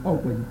dalo o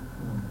kweji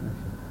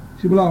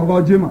sibla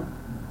ogo jima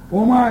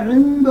wama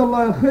inda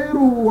allah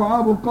khairu wa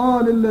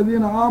abqa lil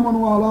ladina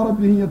amanu wa ala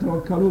rabbihim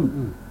yatawakkalun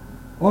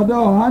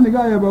odo hani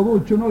ga ye bago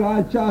chuno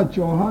ga cha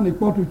cho hani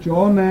potu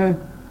chone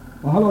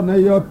halo ne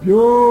yo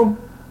pio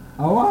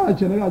awa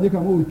chene ga je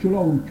kama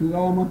uchulo uchuga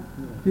ma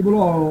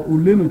ibolo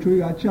uleno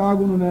chuga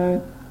chagu ne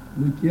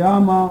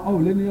lukiyama au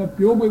leni yo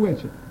pio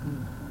gbegbeche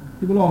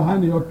ibolo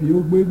hani yo pio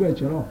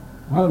gbegbeche ro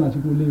halo na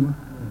chiku lema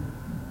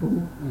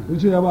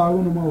uche ya ba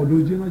agunu ma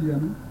odoji na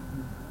janu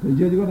te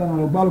je go da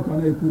na balu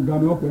kana iku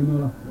game opo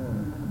enola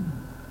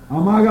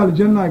amaga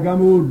aljanna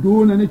game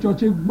odo ne ni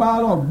chochi gba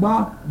ro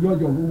gba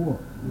yojo buwo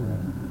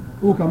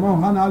o kama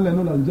hana ale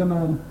no aljanna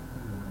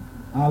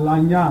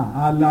alanya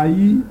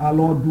alayi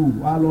alodu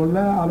alole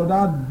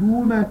aloda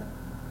dune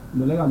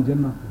lole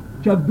aljanna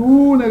cha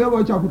dune ga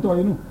bo cha kuto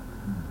inu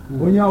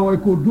onya o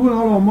ko dune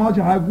lo mo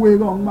cha hagwe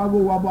go mago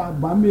wa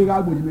ba mi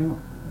ga gbo jime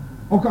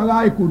o ka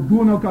ga ko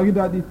dune o ka gi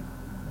dadi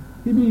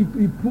ibi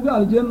ipuga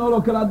aljanna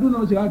lo kala dune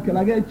o cha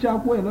kala ga cha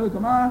ko lo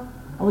kama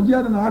o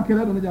jiya na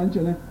akere do ne jan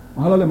chele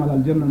halale mal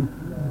aljanna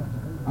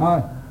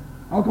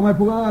au kama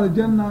ipuga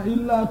aljanna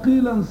illa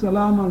qilan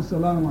salaman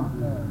salama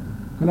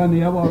kala ni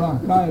yabora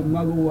kai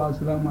mago wa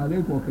assalamu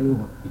alaikum kayo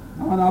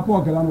ana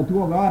po kala no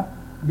tuwa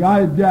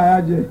ga bia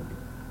yaje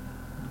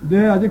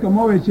de aje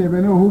kama we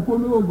chebe no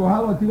hukumi go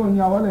halo tigo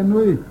nya wale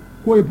noi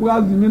ko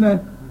ipuazi mine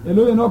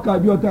elo no ka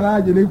bi otara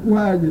aje le ku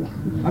aje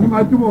ani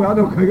ma tumo ga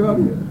do ka ga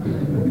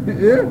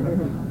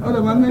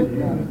ala manne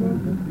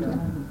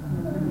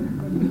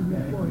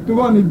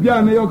tubo ni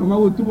bia ne yo kama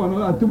wo tubo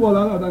no tubo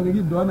la da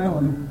ni do na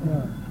hono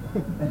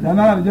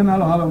dana la jana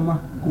lo halo ma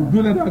ku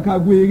dule da ka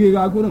gu yige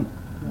ga kurun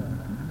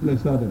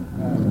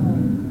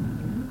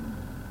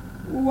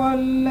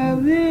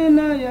والذين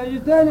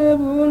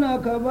يجتنبون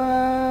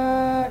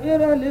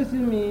كبائر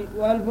الإثم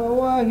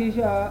والفواحش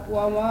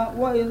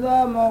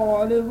وإذا ما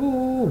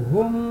غلبوا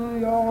هم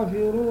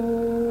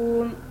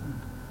يغفرون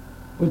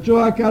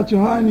وشوها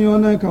كاتشهاني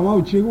هنا كما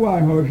وشيغوا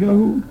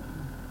هوشه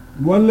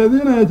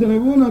والذين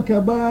يجتنبون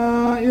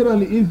كبائر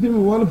الإثم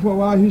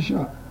والفواحش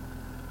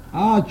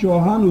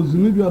شوهانو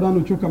زنبي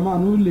ودانو شو كما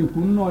نولي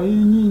كنو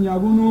إني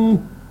نيغونو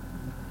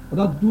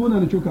oda duna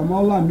ni choka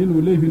mala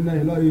minu levi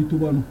na ila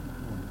itubanu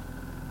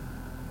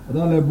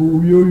oda le bu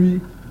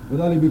uyoyi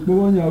oda le bipo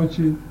wonya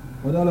ochi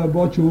oda le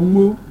bo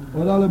chomo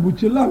oda le bu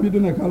chila bi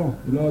duna kalo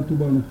ila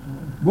tubanu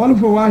bol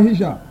fo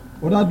wahisha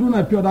oda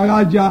duna pi oda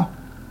gaja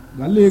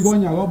gale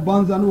gonya go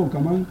banza no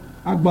kaman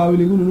agba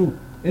wele gunu no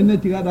ene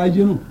tiga da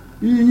je no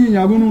iyi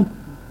nya gunu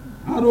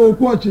aro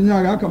ko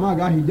chinya ga kama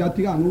ga hija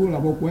tiga no la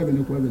bo ko ebe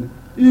ne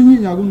iyi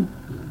nya gunu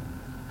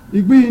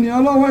igbi ni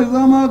Allahu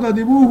izama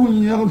gadibuhu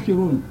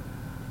yaghfirun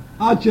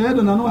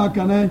achedo nanu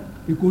akane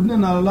ikudne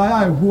na la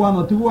ya huwa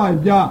no tiwa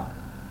bia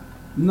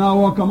na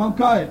wo kama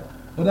kai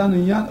odana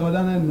yan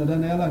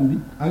odana yala ndi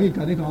agi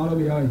kade kan ro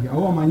ya hi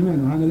awo manyime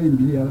no hanele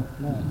mbili yala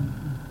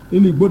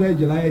ili gboda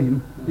ejela ya hi no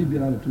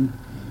ibira lo tu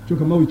cho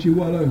kama uchi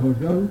wa la ho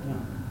ya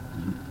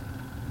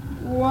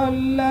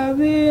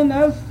والذين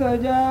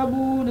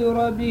استجابوا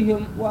لربهم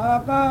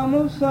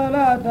وأقاموا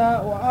الصلاة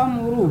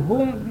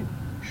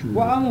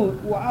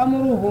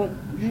وأمرهم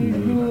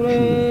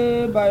شورى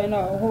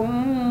بينهم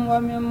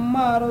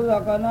ومما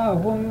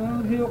رزقناهم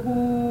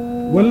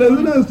ينفقون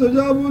والذين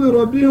استجابوا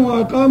لربهم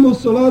وأقاموا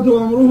الصلاة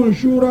وأمرهم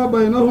شورى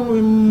بينهم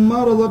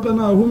ومما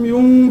رزقناهم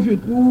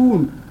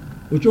ينفقون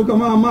وشو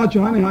كما ما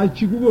تشوهاني هاي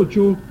تشيكو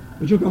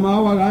وشو كما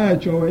هو غاية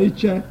تشوه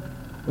إيشه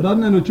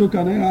ودادنا نشو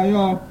كان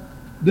هايو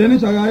ديني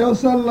تغايو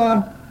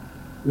صلى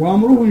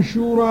وأمرهم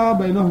شورى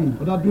بينهم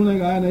ودادنا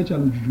غاية نيشا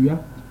نجويا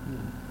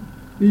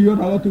إيو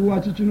دالو تقوى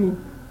تشينو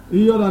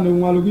إيو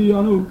دانو والوغي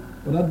يونو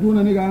oda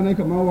duna ni ga ne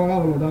kama wa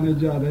ga lo da ne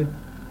jade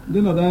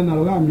de no da na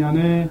lo ga mya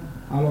ne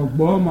alo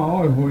gbo ma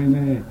o ho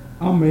ne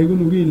ama egu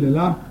nu gi le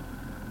la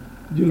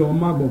ji lo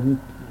ma gbo bu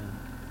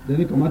de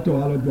ni kama to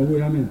alo gbo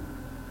ya men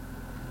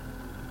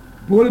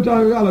poli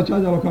ta ga lo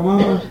chaja lo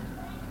kama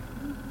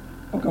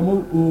o kama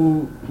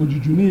o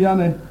juju ni ya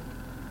ne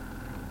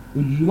o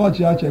juju lo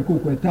chi a che ko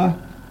kweta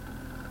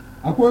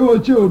akoy o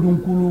che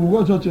odun kuru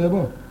wo cho che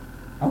bo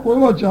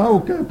akoy o cha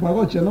o ke pa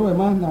go che no we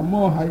ma na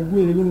mo ha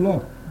igwe egu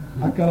lo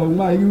akara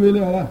ma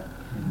iwele ala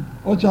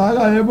o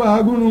chaga ebe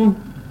agunu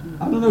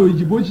anona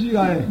ojibo chi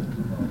ga e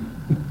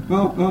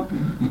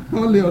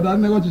o le oda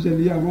ne go chi se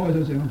ya mo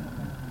o che no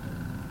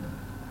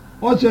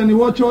o che ni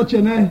wo cho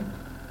che ne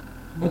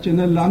o che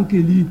ne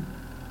lankeli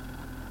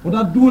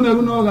oda du ne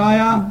no ga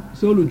ya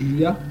so lo juju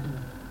ya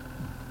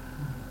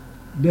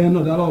de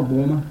no da lo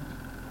bo ma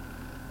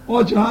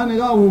o cha ni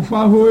ga wo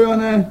fa ho yo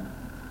ne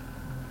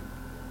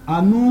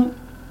anu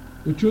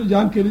o cho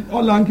jankeli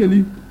o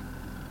lankeli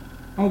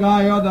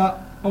oga yoda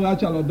oga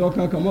chalo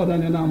doka kama oda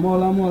na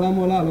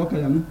mola loka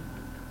yanu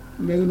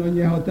mego no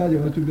nye hota je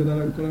otu gada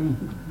la kolanu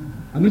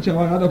anu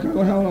chawa ga doka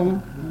go hawa ma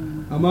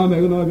ama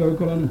mego no be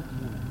kolanu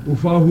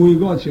ufa hu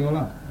igo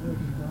chola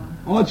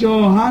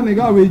ocho ha ne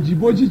ga we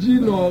jibo chichi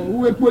lo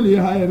uwe poli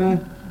ha yana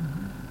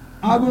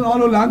agu no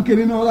lo la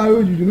nkeri no ga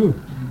yo juju no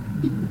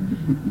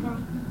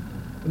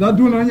da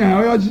du no nya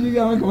yo chichi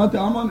ga kama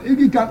ta ama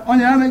igi kan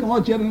onya ne ko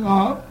chere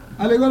no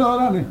ale go lo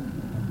la ne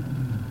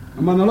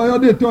ama no lo yo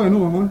de to no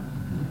mama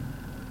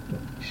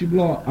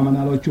shiblo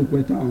amana lo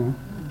chokweta no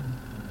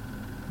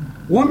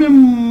wa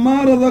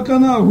mimma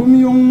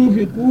razaqnahum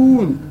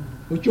yunfiqun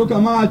uchoka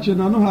mache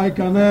nanu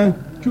haikane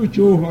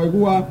chuchu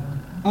hoigwa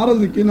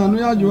arziki nanu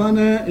ya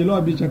juane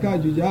ilo bichaka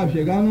juja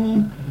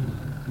afyeganu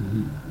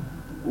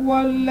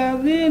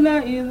والذين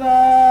إذا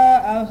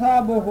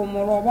أصابهم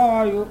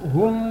رضاع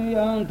هم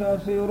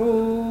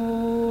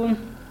ينتصرون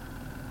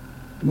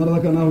ما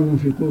رزقناهم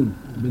ينفقون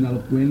بين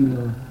القوين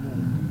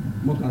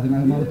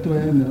مقاتنا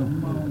مرتوين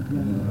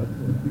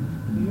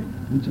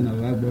Mchana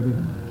wa baba.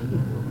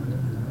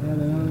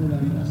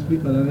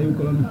 Speak bala na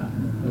yuko lana.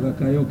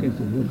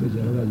 Yokeche,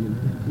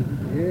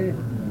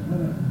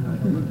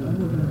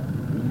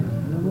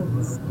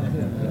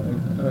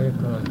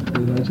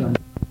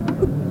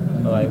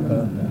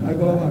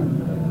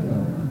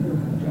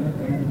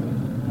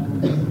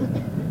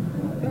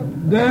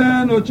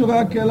 then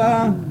ochuka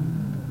kela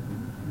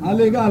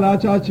alega ala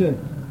chache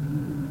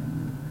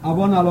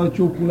abona lo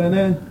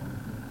chukulene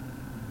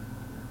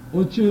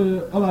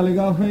oche ola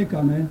lega fe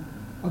kame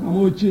akama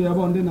oche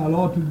abonde na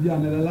lo tu bia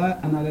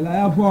analela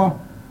ya fo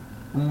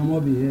ana mo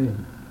bi he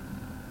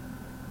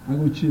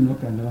ago chi no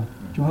kanela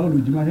cho halo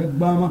lujima he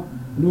gbama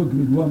no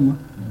grade 1 ma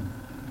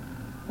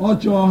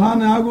ocho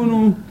hana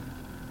agunu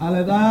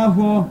aleda ya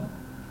fo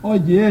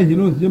oje ehi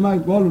no se ma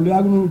golu le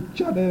agunu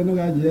chade no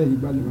ga je ehi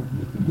gbajuma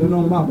de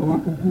no ma ba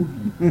kuku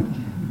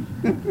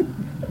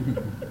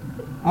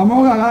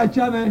amoga ga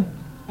chade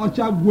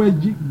ocha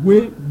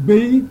gwe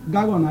bei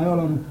gago na yo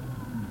lonu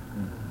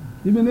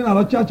ibi ni na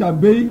lo chacha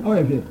bei o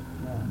efe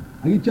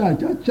agi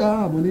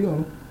cha aboni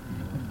yo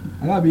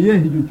aga bi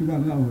ehi ju chuba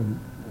na ho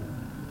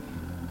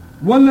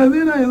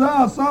walladhina idha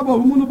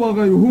asabahum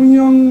al-baghy hum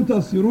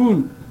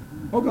yantasirun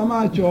o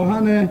kama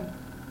chohane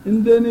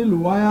indeni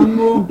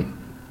luwayango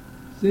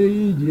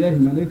sei je ehi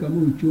mane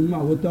kamu chuma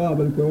wota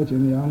abal ko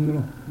chene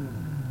yango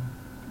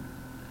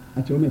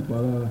acho me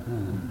para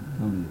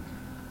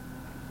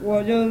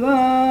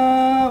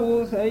وجزاء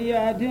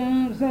سيئة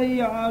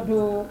سيئة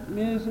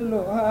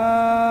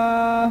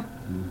مثلها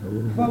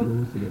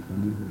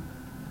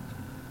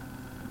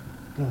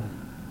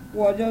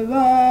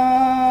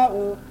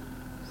وجزاء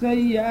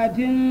سيئة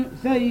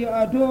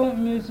سيئة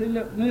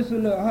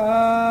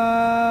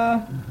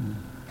مثلها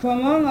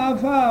فمن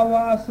عفا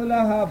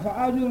وأصلح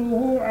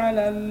فأجره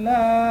على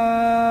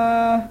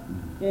الله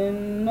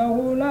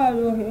إنه لا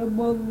يحب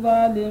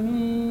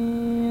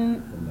الظالمين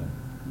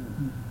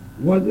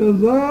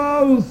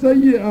وجزاء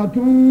سيئة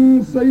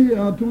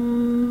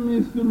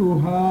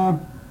مثلها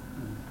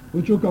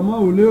uchuka ma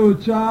uleo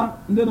cha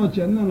ndeno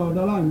chenne lo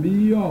dala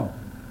mbiyo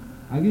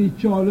agi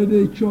chole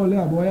de chole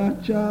aboya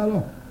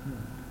chalo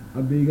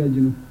abiga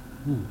jinu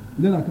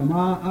ndena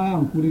kama a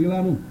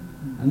ankurigilanu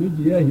anu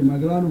jiye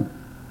himaglanu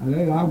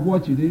aga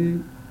agwochi de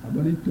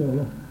abani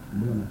tolo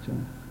mbona cha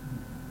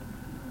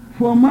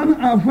faman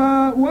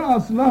afa wa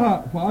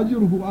aslaha fa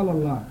ajruhu ala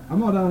Allah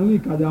amma da ni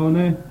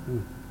kajaone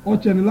o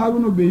chenne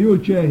laguno be yo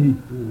chehi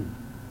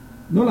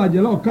no la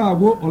jelo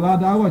kago ola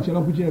da wa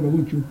chelo fuche be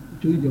buchu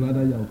chiri jelo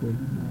da ja ko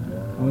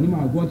awoni ma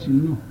agwochi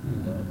no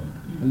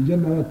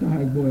aljanna wa ta ha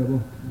gbo ebo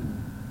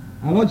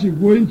alochi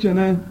gbo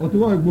nchene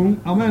otuwo egbo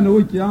ama na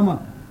wo kiyama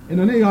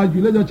eno ne ga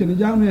jule jo chene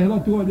jamu e lo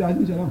tuwo bi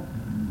asin chelo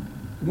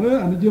mo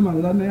ani je ma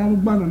la na ya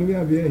gba na no bi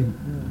abi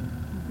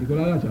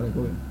ikola la chale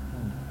ko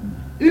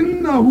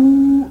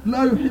innahu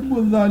la yuhibbu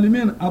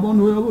adh-dhalimin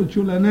abonu yo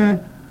chulene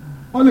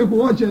ole ko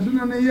wache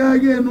duna ne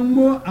yage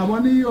numbo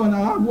abani yo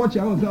na agwochi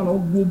awo sa lo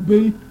gbo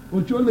be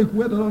o chole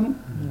ku edo no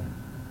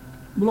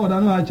bulo da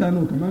no acha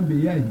no kama be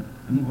yayi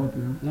no hope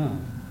na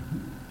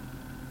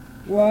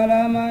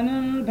ولمن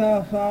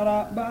انتصر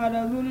بعد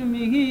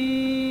ظلمه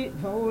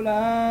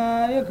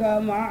فأولئك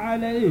ما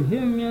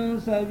عليهم من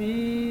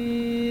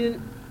سبيل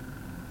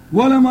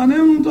ولمن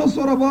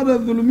انتصر بعد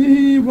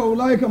ظلمه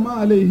فأولئك ما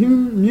عليهم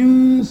من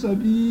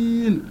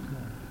سبيل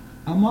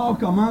أما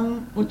كمان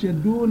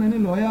أتشدون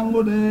نلو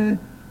ينغد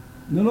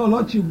نلو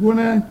لا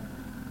تشغونه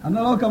أنا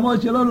لو كمان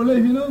أتشلون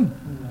ليه فينهم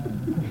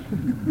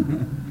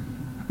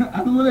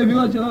أنا ليه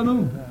فينهم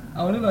أتشلون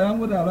أو نلو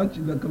ينغد على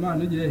تشغل كمان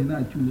نجي هنا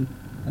أتشوني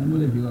أنا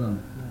مولى في غلام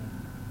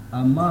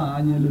أما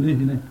أني لولي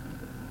هنا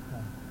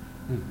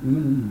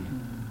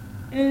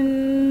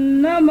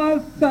إنما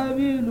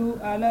السبيل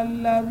على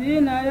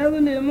الذين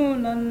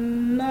يظلمون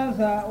الناس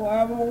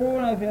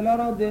ويبغون في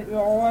الأرض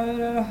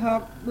بغير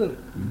الحق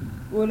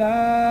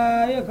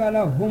أولئك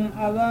لهم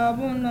عذاب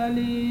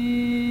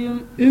أليم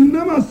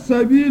إنما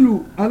السبيل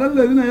على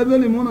الذين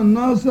يظلمون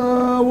الناس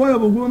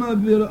ويبغون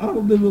في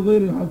الأرض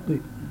بغير الحق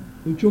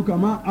وشو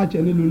كما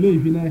أتشني لولي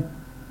هنا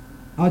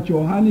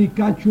acho hani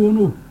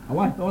kachono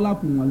awa tola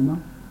kunwalma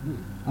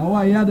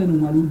awa yada nu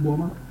maru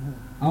boma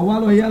awa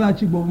lo yala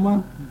chi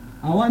boma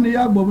awa ni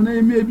ya boma na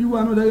eme bi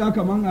wanu daga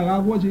kaman aga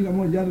gwochi ga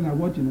mo jada na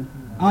gwochi na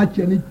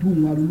ache ni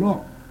tunwalu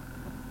lo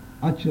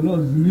ache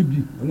lo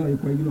zinibi wala yi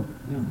kwa gilo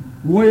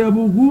wa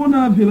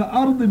yabghuna fil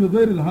ardi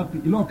bighayri al haqq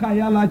ilo ka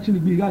yala chi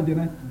bi ga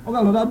jena o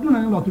ga lo da duna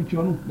ni lo tu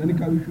chono dani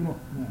ka wishuno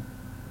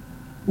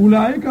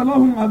ulaika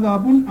lahum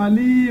adhabun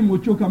alim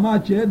uchoka ma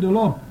che de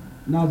lo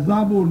na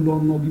zabo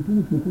lono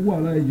gipuku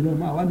wala ejilo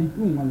ma wani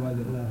tun wala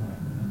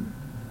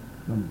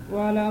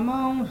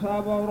ولمن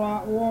صبر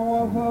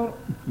وغفر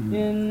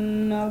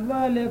إن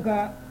ذلك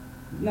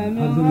لمن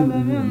عزم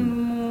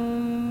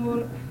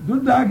الأمور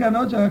duk da haka na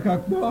wace ka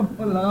ko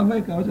wala la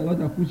fai ka wace la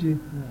ta kuce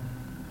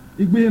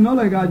igbe no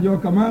le ga jo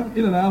kaman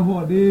ila la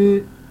ho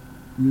de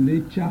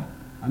lecha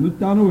anu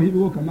tano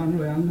hibo kaman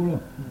no ya ngulo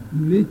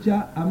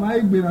lecha ama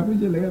igbe na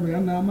kuce le ga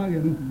na ama ge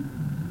no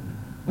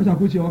wace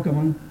kuce wa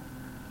kaman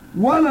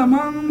wala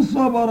man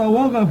sabara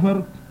wa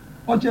ghafar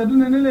o che dun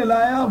ni le la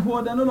ya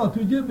fo da no lo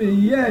tuje be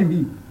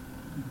yehi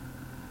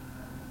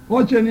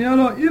oche ni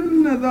yalo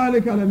inna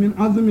dhalika la min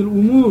azmi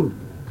al-umur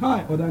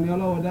kai odan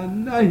yalo odan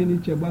nahi ni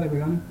chebale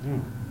begani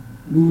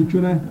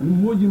luchune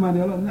mmoji man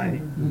yalo nahi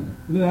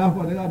le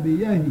hapo daga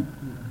biyahi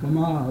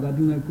kama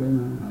raduna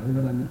kwema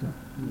radana neta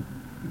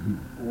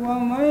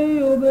ومن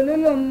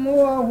يضلل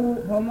الله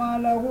فما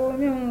له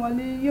من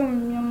ولي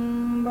من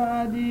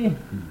بعده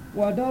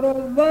وترى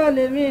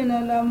الظالمين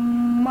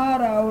لما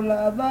رأوا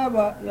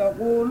العذاب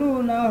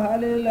يقولون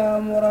هل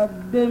إلى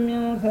مرد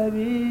من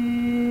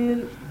سبيل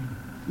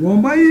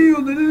ومن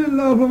يضلل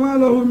الله فما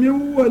له من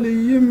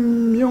ولي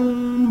من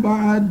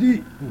بعده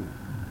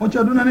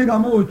ochaduna ni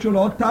kama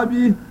ocholo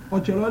tabi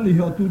ocholo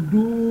lihotu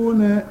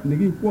dune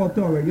nigi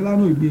kwota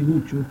wegilano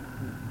igiguchu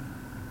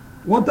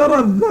وترى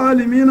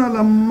الظالمين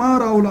لما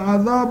رأوا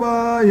العذاب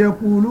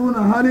يقولون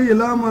هل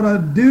إلى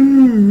مرد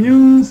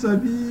من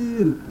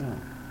سبيل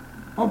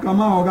o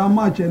kama oga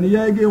mache ni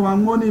yege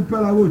wangoni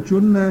pela go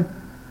chunne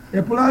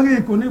e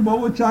plagi ko ni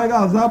bo chaga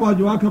azaba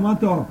jo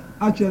akamato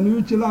ache ni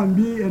uchila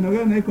mbi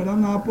enoge ne ko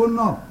na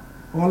apono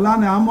ola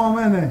ne amo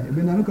mene e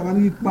binanu ka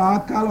ni pa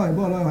kalo e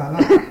bo lo hala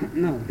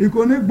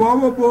iko ni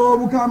gbo bo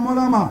bu ka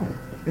molama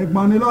e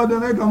gbani lo de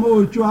ne kama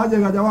ochu aje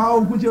ga jawa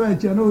o kuche we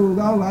che no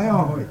ga la yo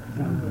ho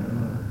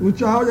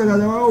uchu aje ga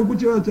jawa o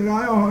kuche we che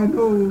ga yo ho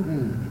no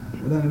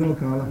oda ne lo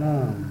kala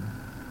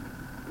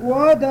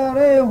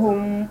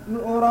وتريهم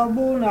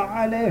يعرضون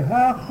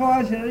عليها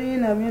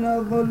خاشعين من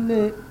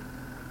الذل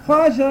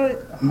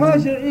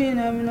خاشعين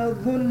من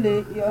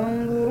الذل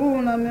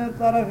ينظرون من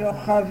طرف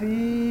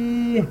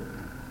خفيه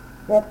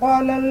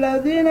وقال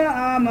الذين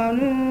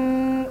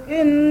آمنوا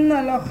إن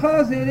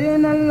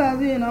الخاسرين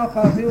الذين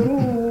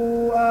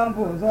خسروا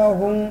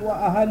أنفسهم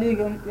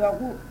وأهلهم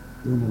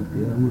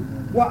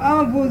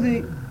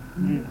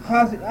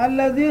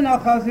الذين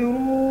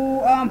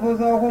خسروا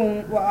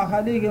أنفسهم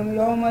وأهلهم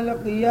يوم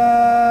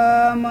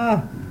القيامة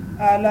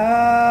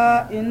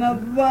ألا إن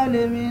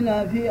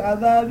الظالمين في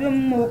عذاب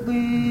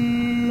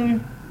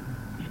مقيم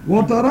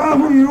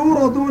وتراهم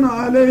يعرضون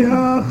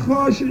عليها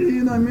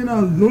خاشعين من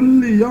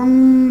الذل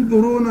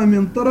ينظرون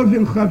من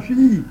طرف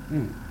خفي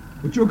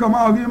وشو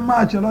كما أقول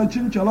ما شلا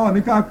شن شلا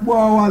نكاك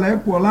بوا ولا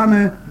يكوا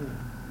لنا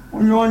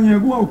ونيوني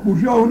يقوا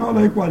كوفيا هنا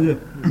لا يكوا جه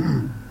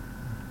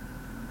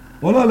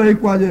ولا لا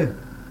يكوا جه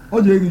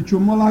أجي يجي شو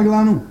ملاك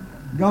لانو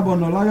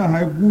قابلنا لاجا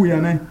هاي قوي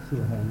يعني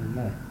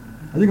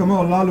أجي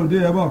كما الله لو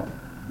ده يبا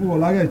هو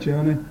لاجا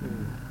يشينه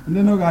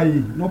عندنا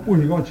قاي نبوه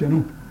يقعد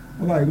شنو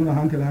وقاي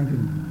يقولنا هانكلا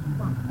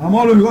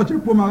amolo yo che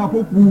po maga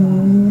po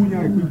kunya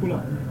ku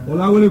pola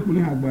ola wele ku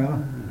ni agba ya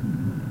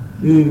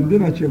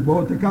ndina che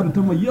gbo te ka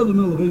to mo yezo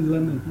no re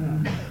zlan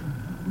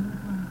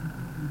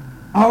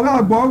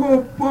awga gbo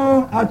go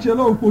po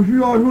achelo ko fi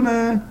o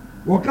hune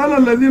wa qala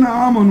alladhina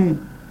amanu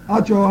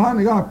acho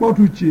han ga po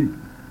tuchi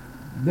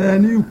de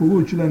ni ku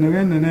go chile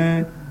ne ne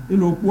ne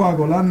ilo ku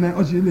agola ne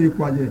o si le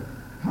kwaje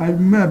ha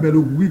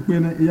mebelu gu ipe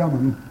ne iya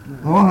manu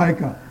awa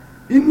haika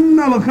إن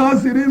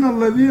الخاسرين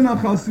الذين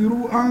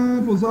خسروا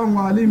أنفسهم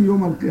وعليهم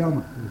يوم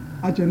القيامة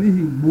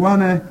أشانيه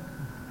بوانا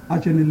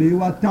أشان اللي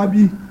هو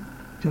تابي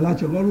شلا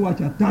شلولو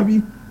أشا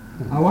تابي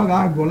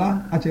أواغا أغولا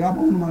أشا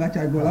بونو ما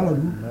أشا أغولا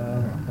لدو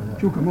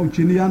شو كما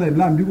وشيني أنا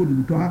إبلام بيقو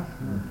دلتوها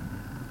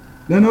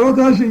لأن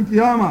روتا شين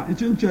قيامة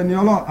إشين شاني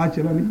الله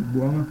أشانيه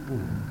بوانا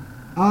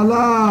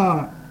ألا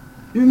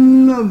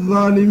إن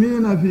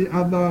الظالمين في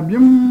عذاب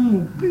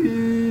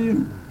مقيم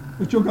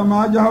uchoka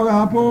maja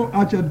hapo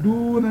acha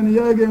duna ni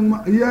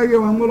yege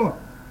wa mulo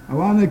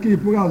awana ki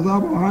puga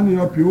zabo hani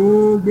yo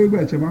pio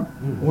gbegbe chema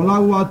wala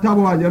wa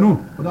tabo ajano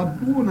oda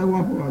duna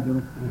wa po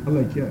ajano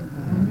Allah kiya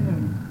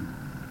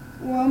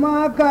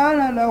وما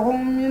كان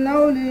لهم من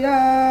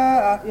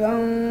أولياء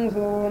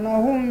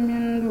ينصرونهم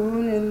من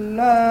دون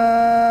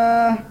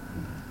الله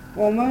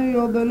ومن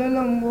يضلل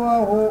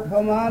الله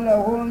فما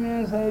له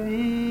من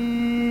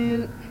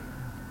سبيل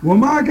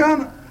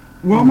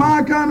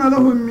وما كان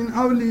لهم من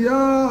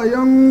أولياء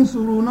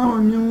ينصرونهم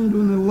من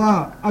دون الله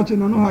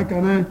أتنا نوها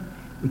كان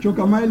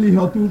وشوكا مايلي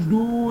هاتو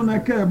دون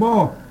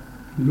كيبو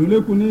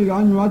لوليكوني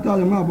غانيو أتا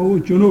جماعة بو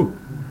تشنو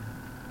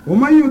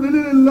ومن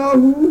يضلل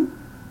الله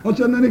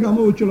أتنا نيكا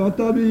مو تشلو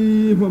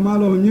تابي فما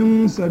له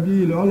من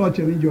سبيل الله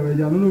تشني جوغي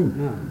جانو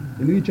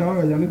إني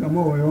تشاوغي جانو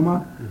كما ويوما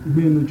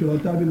بينو تشلو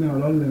تابي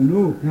نيولو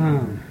لنو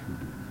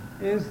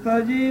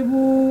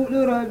استجيبوا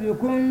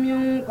لربكم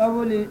من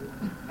قبل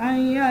أن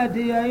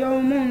يأتي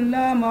يوم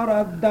لا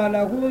مرد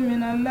له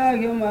من الله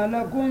ما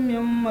لكم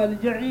من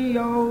ملجأ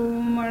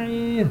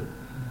يومئذ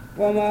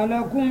وما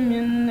لكم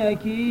من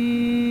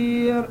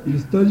نكير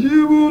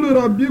استجيبوا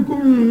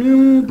لربكم من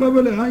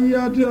قبل أن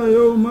يأتي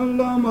يوم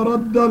لا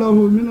مرد له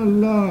من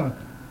الله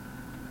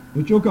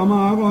وشوكا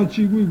ما أغا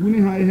تشيقوا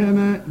يقولي هاي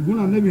هنا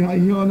قلنا النبي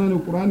هاي هنا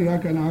القرآن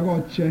كان أغا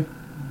تشي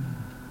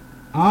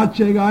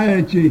أتشي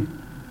غاية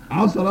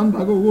عصرا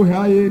تقول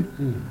هاي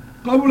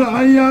قبل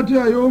أن يأتي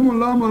يوم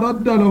لا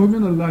مرد له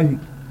من الله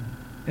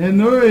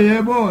إنه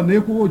يبو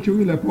نيكو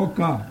تشوي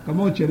لفوكا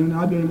كما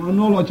تشيني أبي ما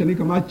نولو تشيني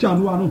كما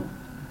تشانو أنو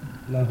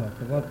الله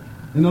أكبر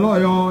إن الله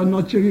يو إنه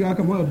تشيني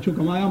كما تشو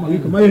كما يا مالي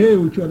كما يهي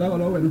وتشو دا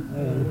ولا وين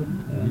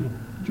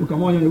تشو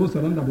كما يو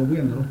سرندا بابو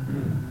ينرو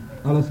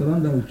على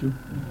سرندا وتشو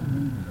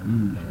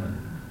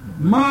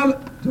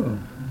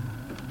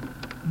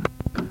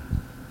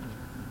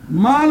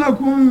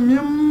malakum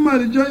min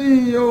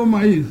marja'in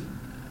yawma is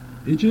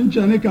icin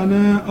chane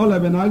kana ola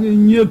benagi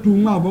nyetu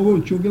ma bogo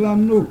chugila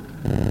no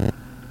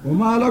wa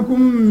malakum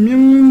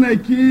min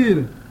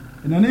nakir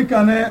inani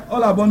kana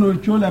ola bono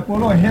chole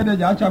polo hede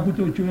ja cha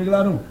kuto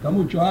chugila no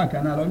kamu choa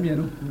kana lo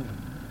miero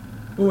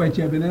o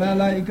eche benela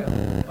la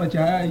o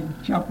cha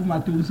chapu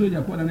matu so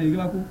ja kona na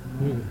igla ko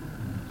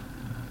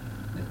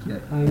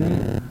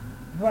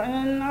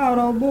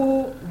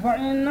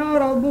فإن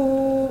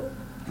أرضوا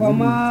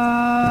فما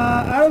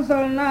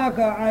أرسلناك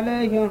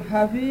عليهم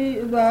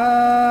حفيظا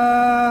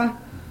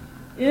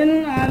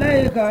إن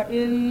عليك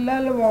إلا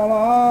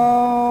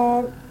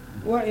البلاغ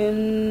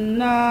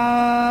وإنا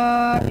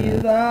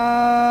إذا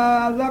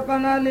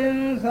ذقنا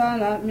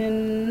الإنسان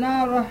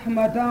منا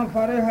رحمة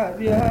فرح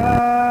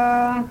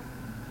بها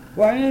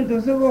وإن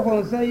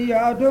تصبهم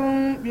سيئة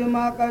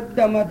بما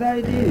قدمت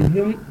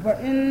أيديهم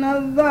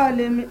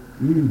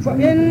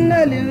فإن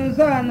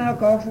الإنسان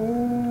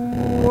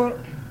كفور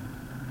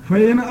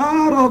فإن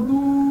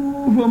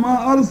أعرضوا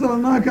فما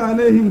أرسلناك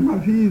عليهم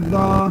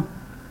حفيظا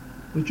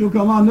وشو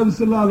كما النبي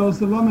صلى الله عليه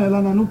وسلم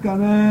لنا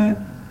نكنا